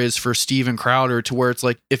bar is for Steven Crowder, to where it's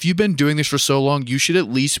like, if you've been doing this for so long, you should at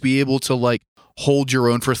least be able to like hold your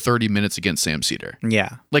own for 30 minutes against Sam Cedar.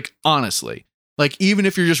 Yeah. Like, honestly. Like, even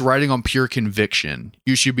if you're just writing on pure conviction,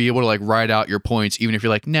 you should be able to like write out your points, even if you're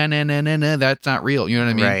like, nah, that's not real. You know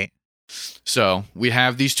what I mean? Right. So we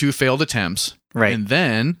have these two failed attempts. Right. And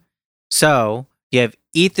then. So you have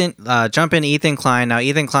Ethan, jump in Ethan Klein. Now,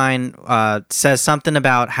 Ethan Klein says something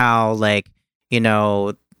about how, like,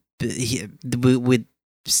 with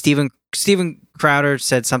Steven Crowder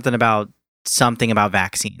said something about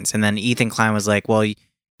vaccines. And then Ethan Klein was like, well,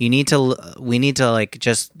 we need to like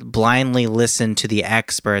just blindly listen to the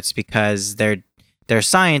experts because they're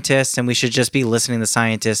scientists, and we should just be listening to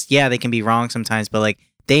scientists. Yeah, they can be wrong sometimes, but like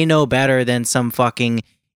they know better than some fucking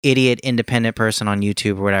idiot independent person on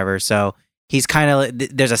YouTube or whatever. So he's kind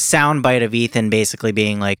of, there's a sound bite of Ethan basically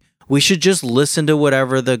being like, we should just listen to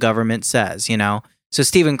whatever the government says, So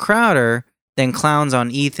Steven Crowder then clowns on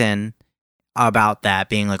Ethan about that,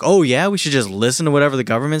 being like, oh yeah, we should just listen to whatever the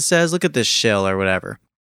government says. Look at this shill or whatever.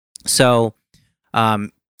 So,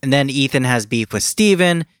 and then Ethan has beef with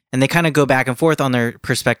Steven, and they kind of go back and forth on their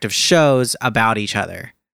respective shows about each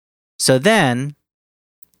other. So then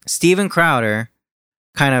Steven Crowder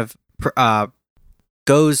kind of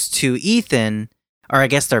goes to Ethan, or I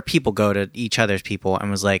guess their people go to each other's people,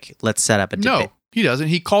 and was like, let's set up a debate. No, he doesn't.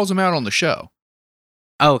 He calls him out on the show.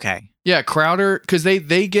 Oh, okay. Yeah, Crowder, because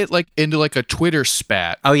they get like into like a Twitter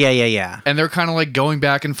spat. Oh, yeah. And they're kind of like going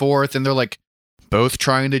back and forth, and they're like both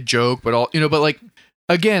trying to joke, but all, but like,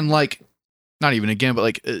 again, like, not even again, but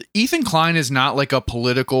like Ethan Klein is not like a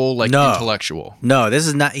political, like intellectual. No, this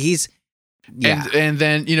is not, he's, yeah. And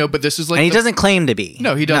then, but this is like, and he doesn't claim to be.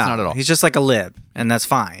 No, he does not at all. He's just like a lib, and that's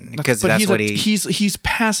fine because that's what he's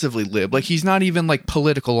passively lib. Like he's not even like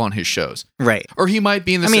political on his shows. Right. Or he might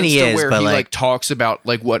be in the sense he is, where he like talks about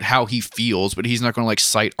like how he feels, but he's not going to like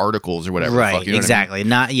cite articles or whatever. Right. The fuck, you know exactly.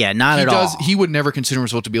 what I mean? Not at all. He would never consider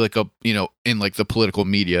himself to be like a, in like the political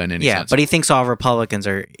media in any sense. Yeah, but he thinks all Republicans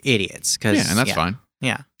are idiots. And that's fine.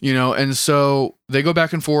 Yeah. And so they go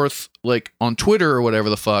back and forth like on Twitter or whatever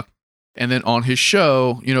the fuck. And then on his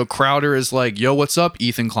show, Crowder is like, yo, what's up,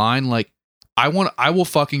 Ethan Klein? Like, I will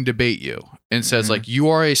fucking debate you. And says like, you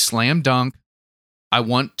are a slam dunk. I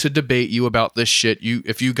want to debate you about this shit.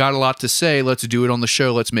 If you got a lot to say, let's do it on the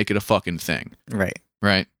show. Let's make it a fucking thing. Right.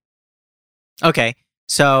 Right. Okay.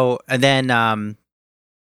 So, and then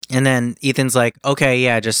Ethan's like, okay,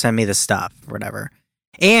 yeah, just send me the stuff or whatever.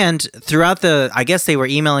 And throughout I guess they were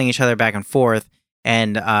emailing each other back and forth.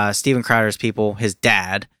 And Steven Crowder's people, his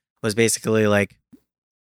dad, was basically like,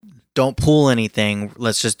 don't pull anything.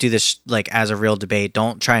 Let's just do this like as a real debate.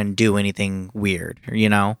 Don't try and do anything weird,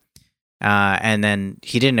 And then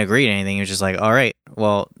he didn't agree to anything. He was just like, all right.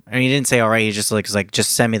 Well, he didn't say all right. He just was like,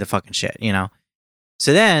 just send me the fucking shit,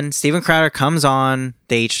 So then Steven Crowder comes on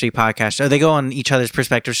the H3 podcast. They go on each other's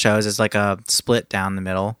perspective shows. It's like a split down the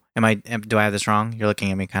middle. Do I have this wrong? You're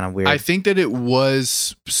looking at me kind of weird. I think that it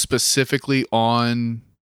was specifically on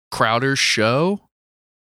Crowder's show.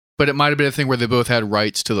 But it might have been a thing where they both had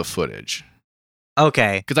rights to the footage.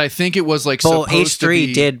 Okay. Because I think it was like supposed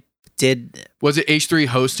H3 to be, did was it H3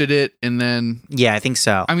 hosted it and then yeah, I think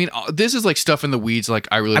so. I mean, this is like stuff in the weeds. Like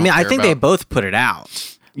I think they both put it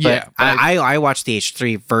out. Yeah, I watched the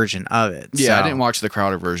H3 version of it. Yeah, so. I didn't watch the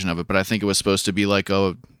Crowder version of it, but I think it was supposed to be like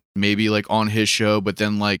maybe like on his show, but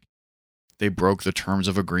then like they broke the terms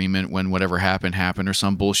of agreement when whatever happened or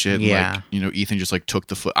some bullshit. Yeah, like, Ethan just like took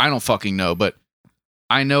the foot. I don't fucking know, but.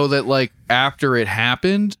 I know that like after it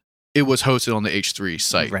happened, it was hosted on the H3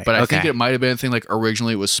 site, right. But I think it might have been a thing like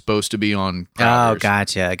originally it was supposed to be on Crowder's.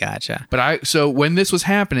 Oh, gotcha. But so when this was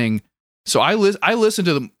happening, so I listened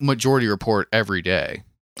to the Majority Report every day.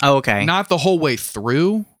 Oh, okay. Not the whole way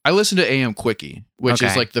through. I listened to AM Quickie, which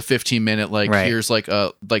is like the 15-minute like here's like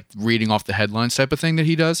a like reading off the headlines type of thing that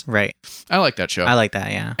he does. Right. I like that show. I like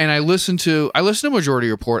that, yeah. And I listened to Majority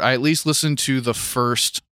Report. I at least listened to the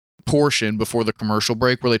first portion before the commercial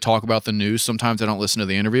break where they talk about the news. Sometimes I don't listen to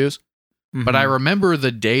the interviews. Mm-hmm. But I remember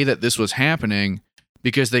the day that this was happening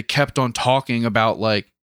because they kept on talking about like,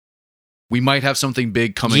 we might have something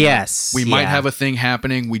big coming yes, up. We might have a thing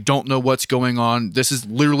happening. We don't know what's going on. This is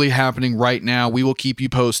literally happening right now. We will keep you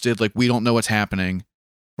posted. Like, we don't know what's happening.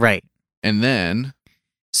 Right. And then...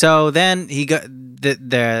 So then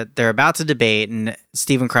they're about to debate, and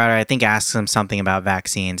Steven Crowder, I think, asks him something about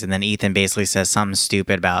vaccines, and then Ethan basically says something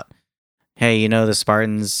stupid about, hey, the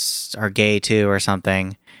Spartans are gay too, or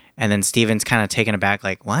something. And then Steven's kind of taken aback,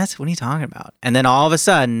 like, what? What are you talking about? And then all of a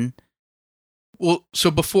sudden... Well, so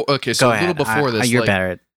before... Okay, so a little before this... You're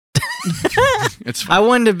better at... It's fine. I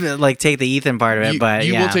wanted to like take the Ethan part of it, but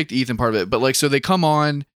you will take the Ethan part of it. But like, so they come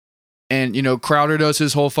on, and Crowder does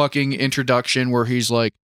his whole fucking introduction where he's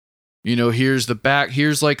like, here's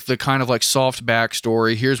like the kind of like soft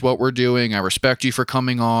backstory. Here's what we're doing. I respect you for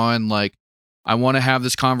coming on. Like, I want to have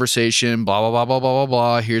this conversation. Blah blah blah blah blah blah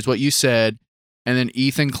blah. Here's what you said. And then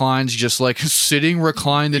Ethan Klein's just like sitting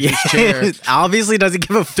reclined in his chair. Obviously doesn't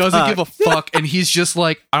give a fuck. And he's just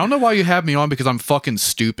like, I don't know why you have me on because I'm fucking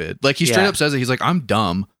stupid. Like he straight up says it. He's like, I'm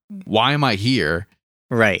dumb. Why am I here?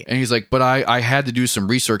 Right. And he's like, but I had to do some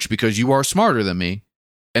research because you are smarter than me.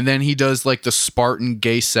 And then he does like the Spartan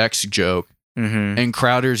gay sex joke. Mm-hmm. And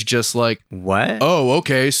Crowder's just like, what? Oh,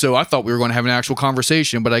 okay. So I thought we were going to have an actual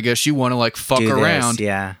conversation, but I guess you want to like fuck around.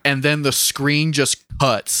 Yeah. And then the screen just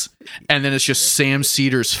cuts, and then it's just Sam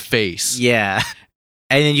Cedar's face. Yeah.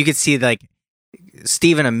 And then you could see like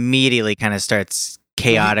Steven immediately kind of starts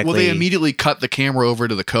chaotically. Well, they immediately cut the camera over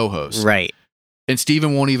to the co-host. Right. And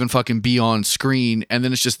Steven won't even fucking be on screen, and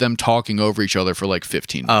then it's just them talking over each other for like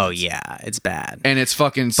 15 minutes. Oh, yeah. It's bad. And it's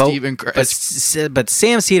fucking Steven... But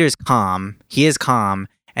Sam Cedar's calm. He is calm.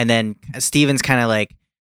 And then Steven's kind of like...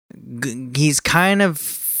 He's kind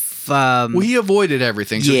of... well, he avoided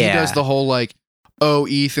everything. So he does the whole like, oh,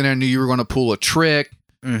 Ethan, I knew you were going to pull a trick.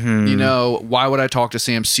 Mm-hmm. Why would I talk to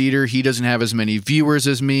Sam Cedar? He doesn't have as many viewers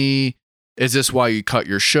as me. Is this why you cut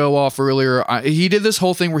your show off earlier? He did this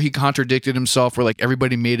whole thing where he contradicted himself, where like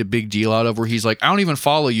everybody made a big deal out of, where he's like, I don't even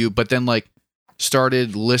follow you, but then like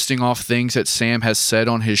started listing off things that Sam has said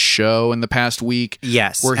on his show in the past week.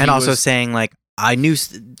 Yes, and also saying like, I knew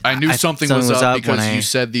something was up because when you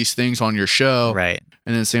said these things on your show. Right.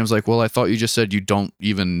 And then Sam's like, well, I thought you just said you don't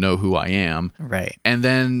even know who I am. Right. And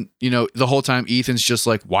then, the whole time Ethan's just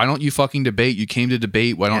like, why don't you fucking debate? You came to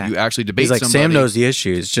debate. Why don't you actually debate He's like, somebody? Sam knows the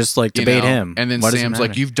issues. Just like debate him. And then Sam's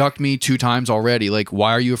like, you've ducked me 2 times already. Like,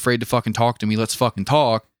 why are you afraid to fucking talk to me? Let's fucking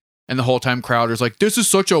talk. And the whole time Crowder's like, this is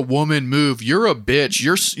such a woman move. You're a bitch.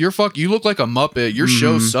 You look like a Muppet. Your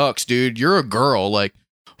show sucks, dude. You're a girl. Like,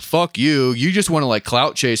 fuck you. You just want to like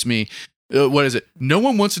clout chase me. What is it? No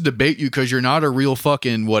one wants to debate you because you're not a real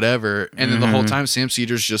fucking whatever. And then the whole time Sam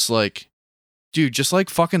Cedar's just like, dude, just like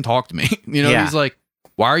fucking talk to me. He's like,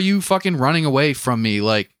 why are you fucking running away from me?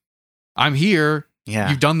 Like, I'm here. Yeah.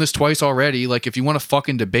 You've done this twice already. Like, if you want to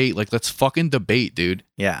fucking debate, like, let's fucking debate, dude.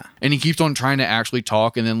 Yeah. And he keeps on trying to actually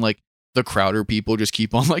talk. And then like the Crowder people just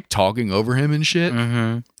keep on like talking over him and shit.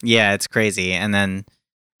 Yeah, it's crazy. And then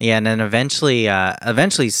eventually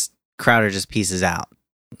Crowder just pieces out.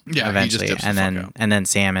 Yeah, eventually, he just and then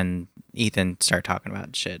Sam and Ethan start talking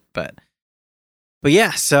about shit. But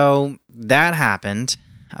yeah, so that happened.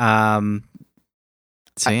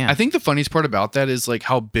 So yeah, I think the funniest part about that is like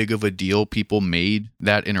how big of a deal people made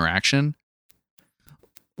that interaction,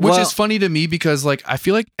 which is funny to me because like I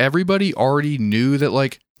feel like everybody already knew that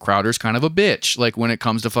like Crowder's kind of a bitch, like when it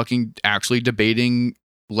comes to fucking actually debating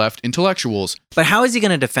left intellectuals. But how is he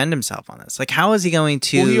going to defend himself on this? Like, how is he going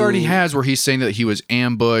to? Well, he already has, where he's saying that he was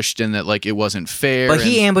ambushed and that like it wasn't fair. But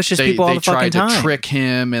he ambushes people all the fucking time. They tried to trick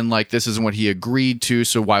him, and like this isn't what he agreed to.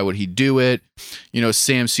 So why would he do it?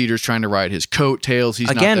 Sam Cedar's trying to ride his coattails. He's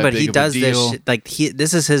again, not that but big he of does a deal. this shit, like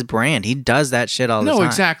this is his brand. He does that shit all the time. No,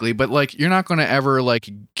 exactly. But like, you're not going to ever like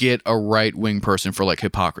get a right wing person for like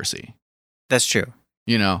hypocrisy. That's true.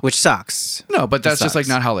 Which sucks. No, but that's just like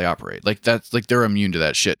not how they operate. Like that's like they're immune to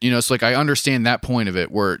that shit. So like I understand that point of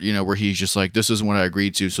it where where he's just like, this isn't what I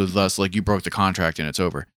agreed to, so thus like you broke the contract and it's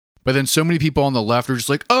over. But then so many people on the left are just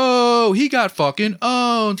like, oh, he got fucking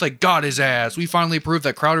owned. It's like, got his ass. We finally proved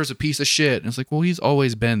that Crowder's a piece of shit. And it's like, well, he's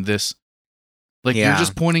always been this. Like you're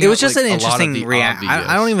just pointing. It was out, just like, an interesting reaction.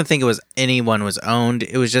 I don't even think it was anyone was owned.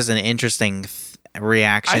 It was just an interesting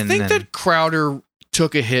reaction. I think that Crowder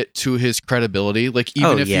took a hit to his credibility. Like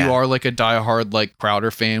even if you are like a diehard like Crowder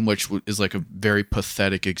fan, which is like a very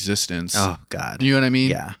pathetic existence. Oh God, you know what I mean?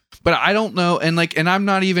 Yeah. But I don't know, and I'm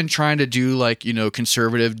not even trying to do like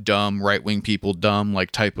conservative dumb, right wing people dumb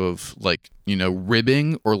like type of like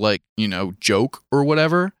ribbing or like joke or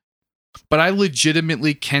whatever. But I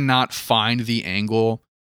legitimately cannot find the angle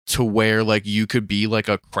to where like you could be like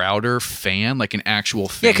a Crowder fan, like an actual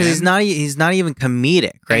fan. Yeah, because he's not even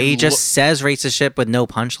comedic, right? He just says racist shit with no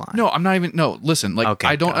punchline. No, I'm not even. No, listen, like okay,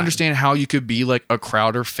 I don't understand how you could be like a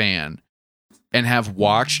Crowder fan and have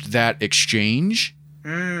watched that exchange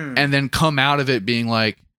and then come out of it being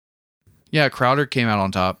like, yeah, Crowder came out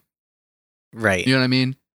on top. Right. You know what I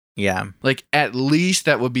mean? Yeah. Like at least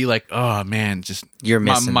that would be like, oh man, just you're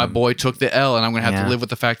missing my boy took the L and I'm gonna have to live with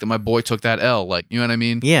the fact that my boy took that L. Like, you know what I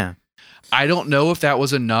mean? Yeah. I don't know if that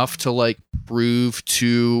was enough to like prove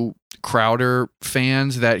to Crowder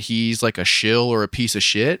fans that he's like a shill or a piece of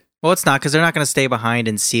shit. Well, it's not, because they're not gonna stay behind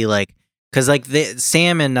and see like, because like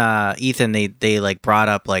Sam and Ethan they like brought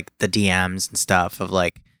up like the DMs and stuff of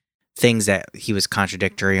like things that he was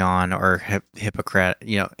contradictory on or hypocritical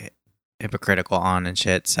on and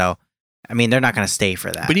shit. So I mean, they're not going to stay for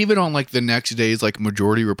that. But even on like the next day's like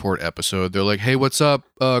Majority Report episode, they're like, hey, what's up,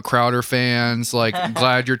 Crowder fans? Like,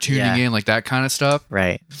 glad you're tuning in, like that kind of stuff.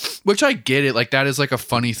 Right. Which I get it. Like, that is like a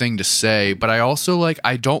funny thing to say. But I also like,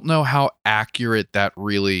 I don't know how accurate that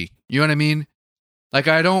really, you know what I mean? Like,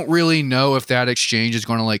 I don't really know if that exchange is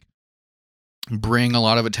going to like bring a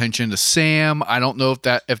lot of attention to Sam. I don't know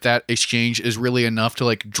if that exchange is really enough to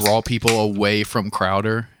like draw people away from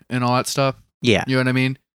Crowder and all that stuff. Yeah. You know what I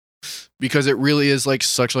mean? Because it really is like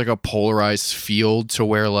such like a polarized field to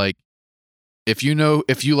where like if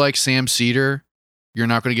you like Sam Cedar, you're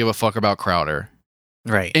not going to give a fuck about Crowder.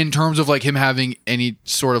 Right. In terms of like him having any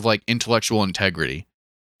sort of like intellectual integrity.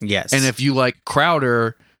 Yes. And if you like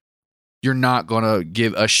Crowder, you're not going to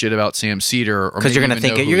give a shit about Sam Cedar, because you're going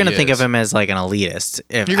to think of him as like an elitist.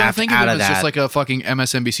 You're going to think of him as just like a fucking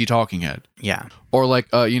MSNBC talking head. Yeah. Or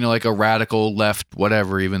like like a radical left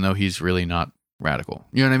whatever, even though he's really not radical.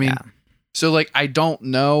 You know what I mean? Yeah. So like I don't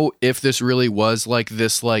know if this really was like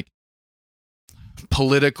this like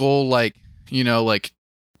political like like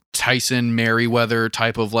Tyson Merriweather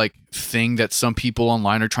type of like thing that some people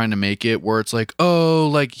online are trying to make it, where it's like, oh,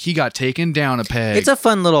 like he got taken down a peg. It's a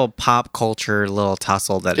fun little pop culture little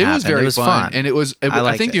tussle that happened. Was very fun. And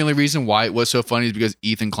I think it. The only reason why it was so funny is because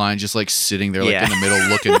Ethan Klein just like sitting there like in the middle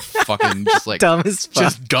looking fucking just like dumb as fuck.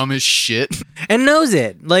 Just dumb as shit. And knows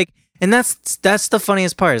it. Like, and that's the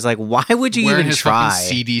funniest part. Is like, why would you wearing even his try?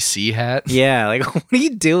 Fucking CDC hat. Yeah, like what are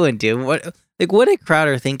you doing, dude? What did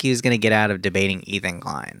Crowder think he was going to get out of debating Ethan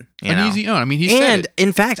Klein? Easy on. I mean, he said and it.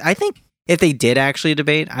 In fact, I think if they did actually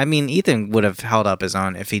debate, I mean, Ethan would have held up his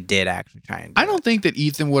own if he did actually try and. I don't think that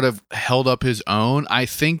Ethan would have held up his own. I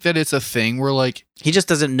think that it's a thing where like he just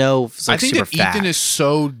doesn't know. Like, I think super that fast. Ethan is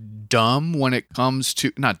so dumb when it comes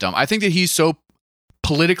to not dumb. I think that he's so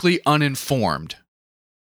politically uninformed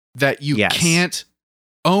that you can't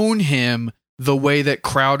own him the way that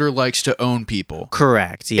Crowder likes to own people.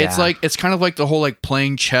 Correct. Yeah. It's kind of like the whole like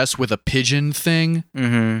playing chess with a pigeon thing,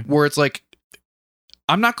 where it's like,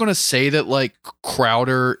 I'm not going to say that like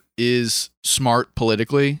Crowder is smart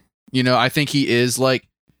politically. You know, I think he is like,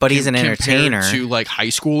 but he's an entertainer to like high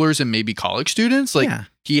schoolers and maybe college students. Like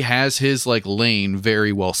he has his like lane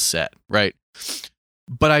very well set, right?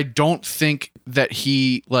 But I don't think that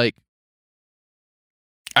he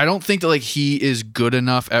is good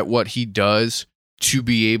enough at what he does to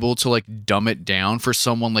be able to like dumb it down for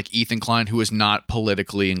someone like Ethan Klein who is not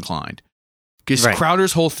politically inclined. Because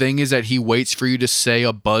Crowder's whole thing is that he waits for you to say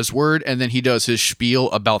a buzzword and then he does his spiel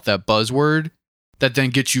about that buzzword that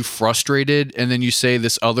then gets you frustrated, and then you say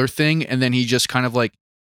this other thing, and then he just kind of like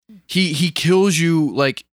he kills you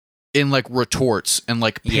like in like retorts and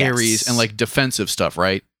like parries and like defensive stuff,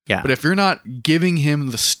 right? Yeah. But if you're not giving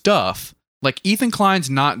him the stuff, like Ethan Klein's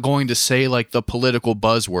not going to say like the political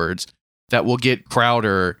buzzwords that will get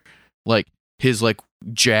Crowder like his like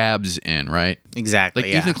jabs in, right? Exactly.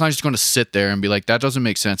 Like Ethan Klein's just going to sit there and be like, that doesn't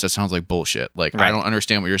make sense. That sounds like bullshit. Like I don't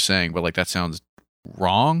understand what you're saying, but like that sounds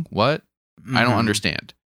wrong. What? I don't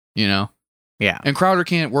understand. You know? Yeah. And Crowder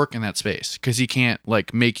can't work in that space because he can't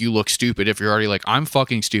like make you look stupid if you're already like, I'm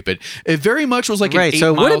fucking stupid. It very much was like an 8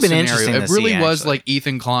 so it would have been scenario. interesting. It really was actually. like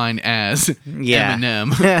Ethan Klein as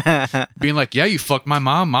Eminem being like, yeah, you fucked my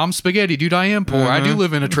mom's spaghetti, dude. I am poor. I do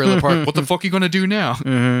live in a trailer park. What the fuck are you gonna do now?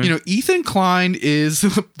 You know, Ethan Klein is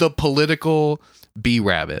the political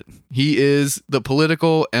B-Rabbit. He is the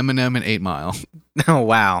political Eminem in 8 Mile. Oh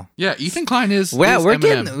wow. Yeah, Ethan Klein is. Well, we're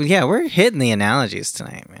Eminem. we're hitting the analogies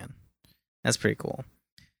tonight, man. That's pretty cool.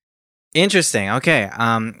 Interesting. Okay.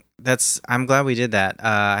 I'm glad we did that.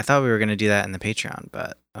 I thought we were gonna do that in the Patreon,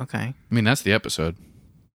 but okay. I mean, that's the episode.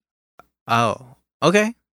 Oh.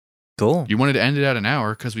 Okay. Cool. You wanted to end it at an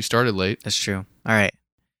hour because we started late. That's true. All right.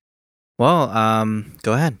 Well,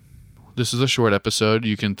 go ahead. This is a short episode.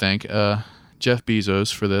 You can thank Jeff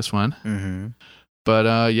Bezos for this one. Mm-hmm.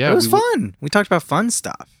 But yeah, it was fun. We talked about fun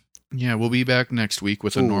stuff. Yeah, we'll be back next week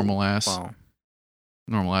with a normal ass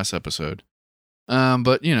episode.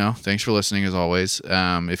 But you know, thanks for listening as always.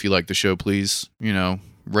 If you like the show, please, you know,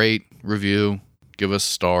 rate, review, give us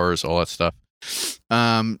stars, all that stuff.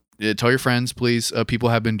 Tell your friends, please. People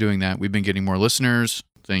have been doing that. We've been getting more listeners.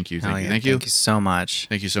 Thank you. Thank you so much.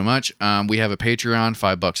 Thank you so much. We have a Patreon,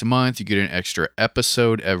 $5 a month. You get an extra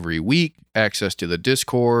episode every week, access to the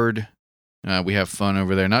Discord. We have fun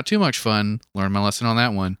over there. Not too much fun. Learned my lesson on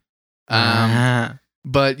that one.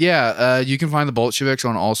 But yeah, you can find the Bolsheviks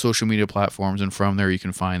on all social media platforms, and from there you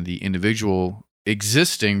can find the individual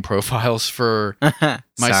existing profiles for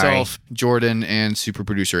myself, Jordan, and super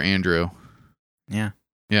producer Andrew. Yeah.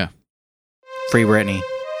 Yeah. Free Britney.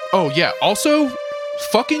 Oh yeah. Also,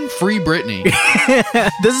 fucking free Britney.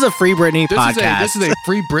 This is a free Britney podcast. This is a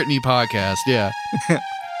free Britney podcast. Yeah.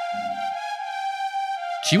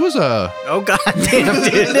 She was a... Oh, goddamn,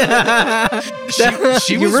 dude.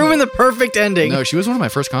 she you ruined the perfect ending. No, she was one of my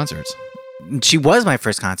first concerts. She was my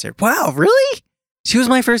first concert. Wow, really? She was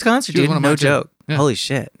my first concert, dude. No joke. Yeah. Holy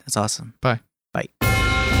shit. That's awesome. Bye. Bye.